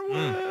corner.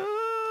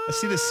 I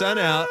see the sun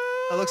out.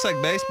 It looks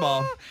like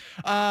baseball.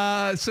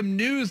 Some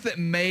news that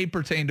may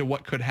pertain to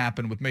what could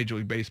happen with Major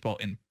League Baseball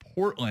in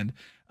Portland,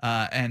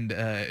 and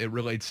it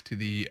relates to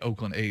the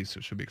Oakland A's,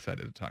 so she'll be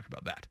excited to talk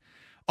about that.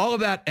 All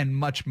of that and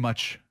much,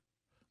 much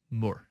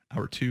more.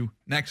 Hour 2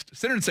 next.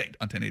 Sinner and Saint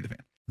on 1080 The Fan.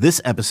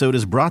 This episode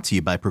is brought to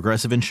you by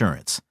Progressive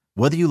Insurance.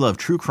 Whether you love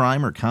true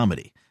crime or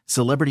comedy,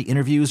 celebrity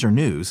interviews or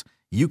news,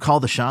 you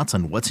call the shots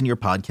on what's in your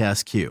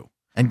podcast queue.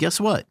 And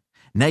guess what?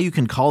 Now you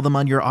can call them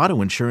on your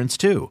auto insurance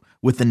too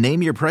with the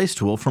Name Your Price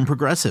tool from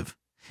Progressive.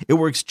 It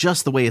works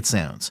just the way it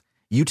sounds.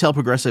 You tell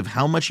Progressive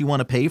how much you want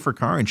to pay for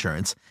car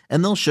insurance,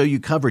 and they'll show you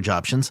coverage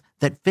options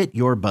that fit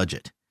your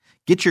budget.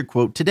 Get your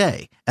quote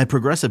today at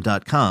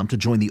Progressive.com to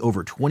join the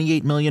over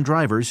 28 million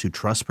drivers who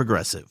trust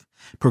Progressive.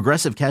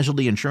 Progressive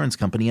Casualty Insurance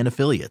Company and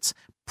Affiliates.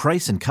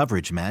 Price and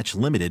coverage match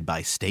limited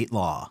by state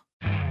law.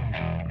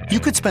 You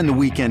could spend the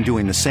weekend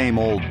doing the same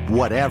old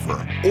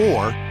whatever,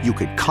 or you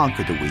could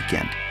conquer the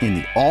weekend in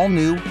the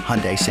all-new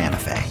Hyundai Santa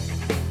Fe.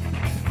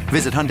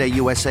 Visit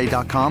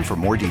HyundaiUSA.com for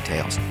more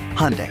details.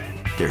 Hyundai,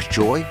 there's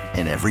joy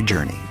in every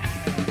journey.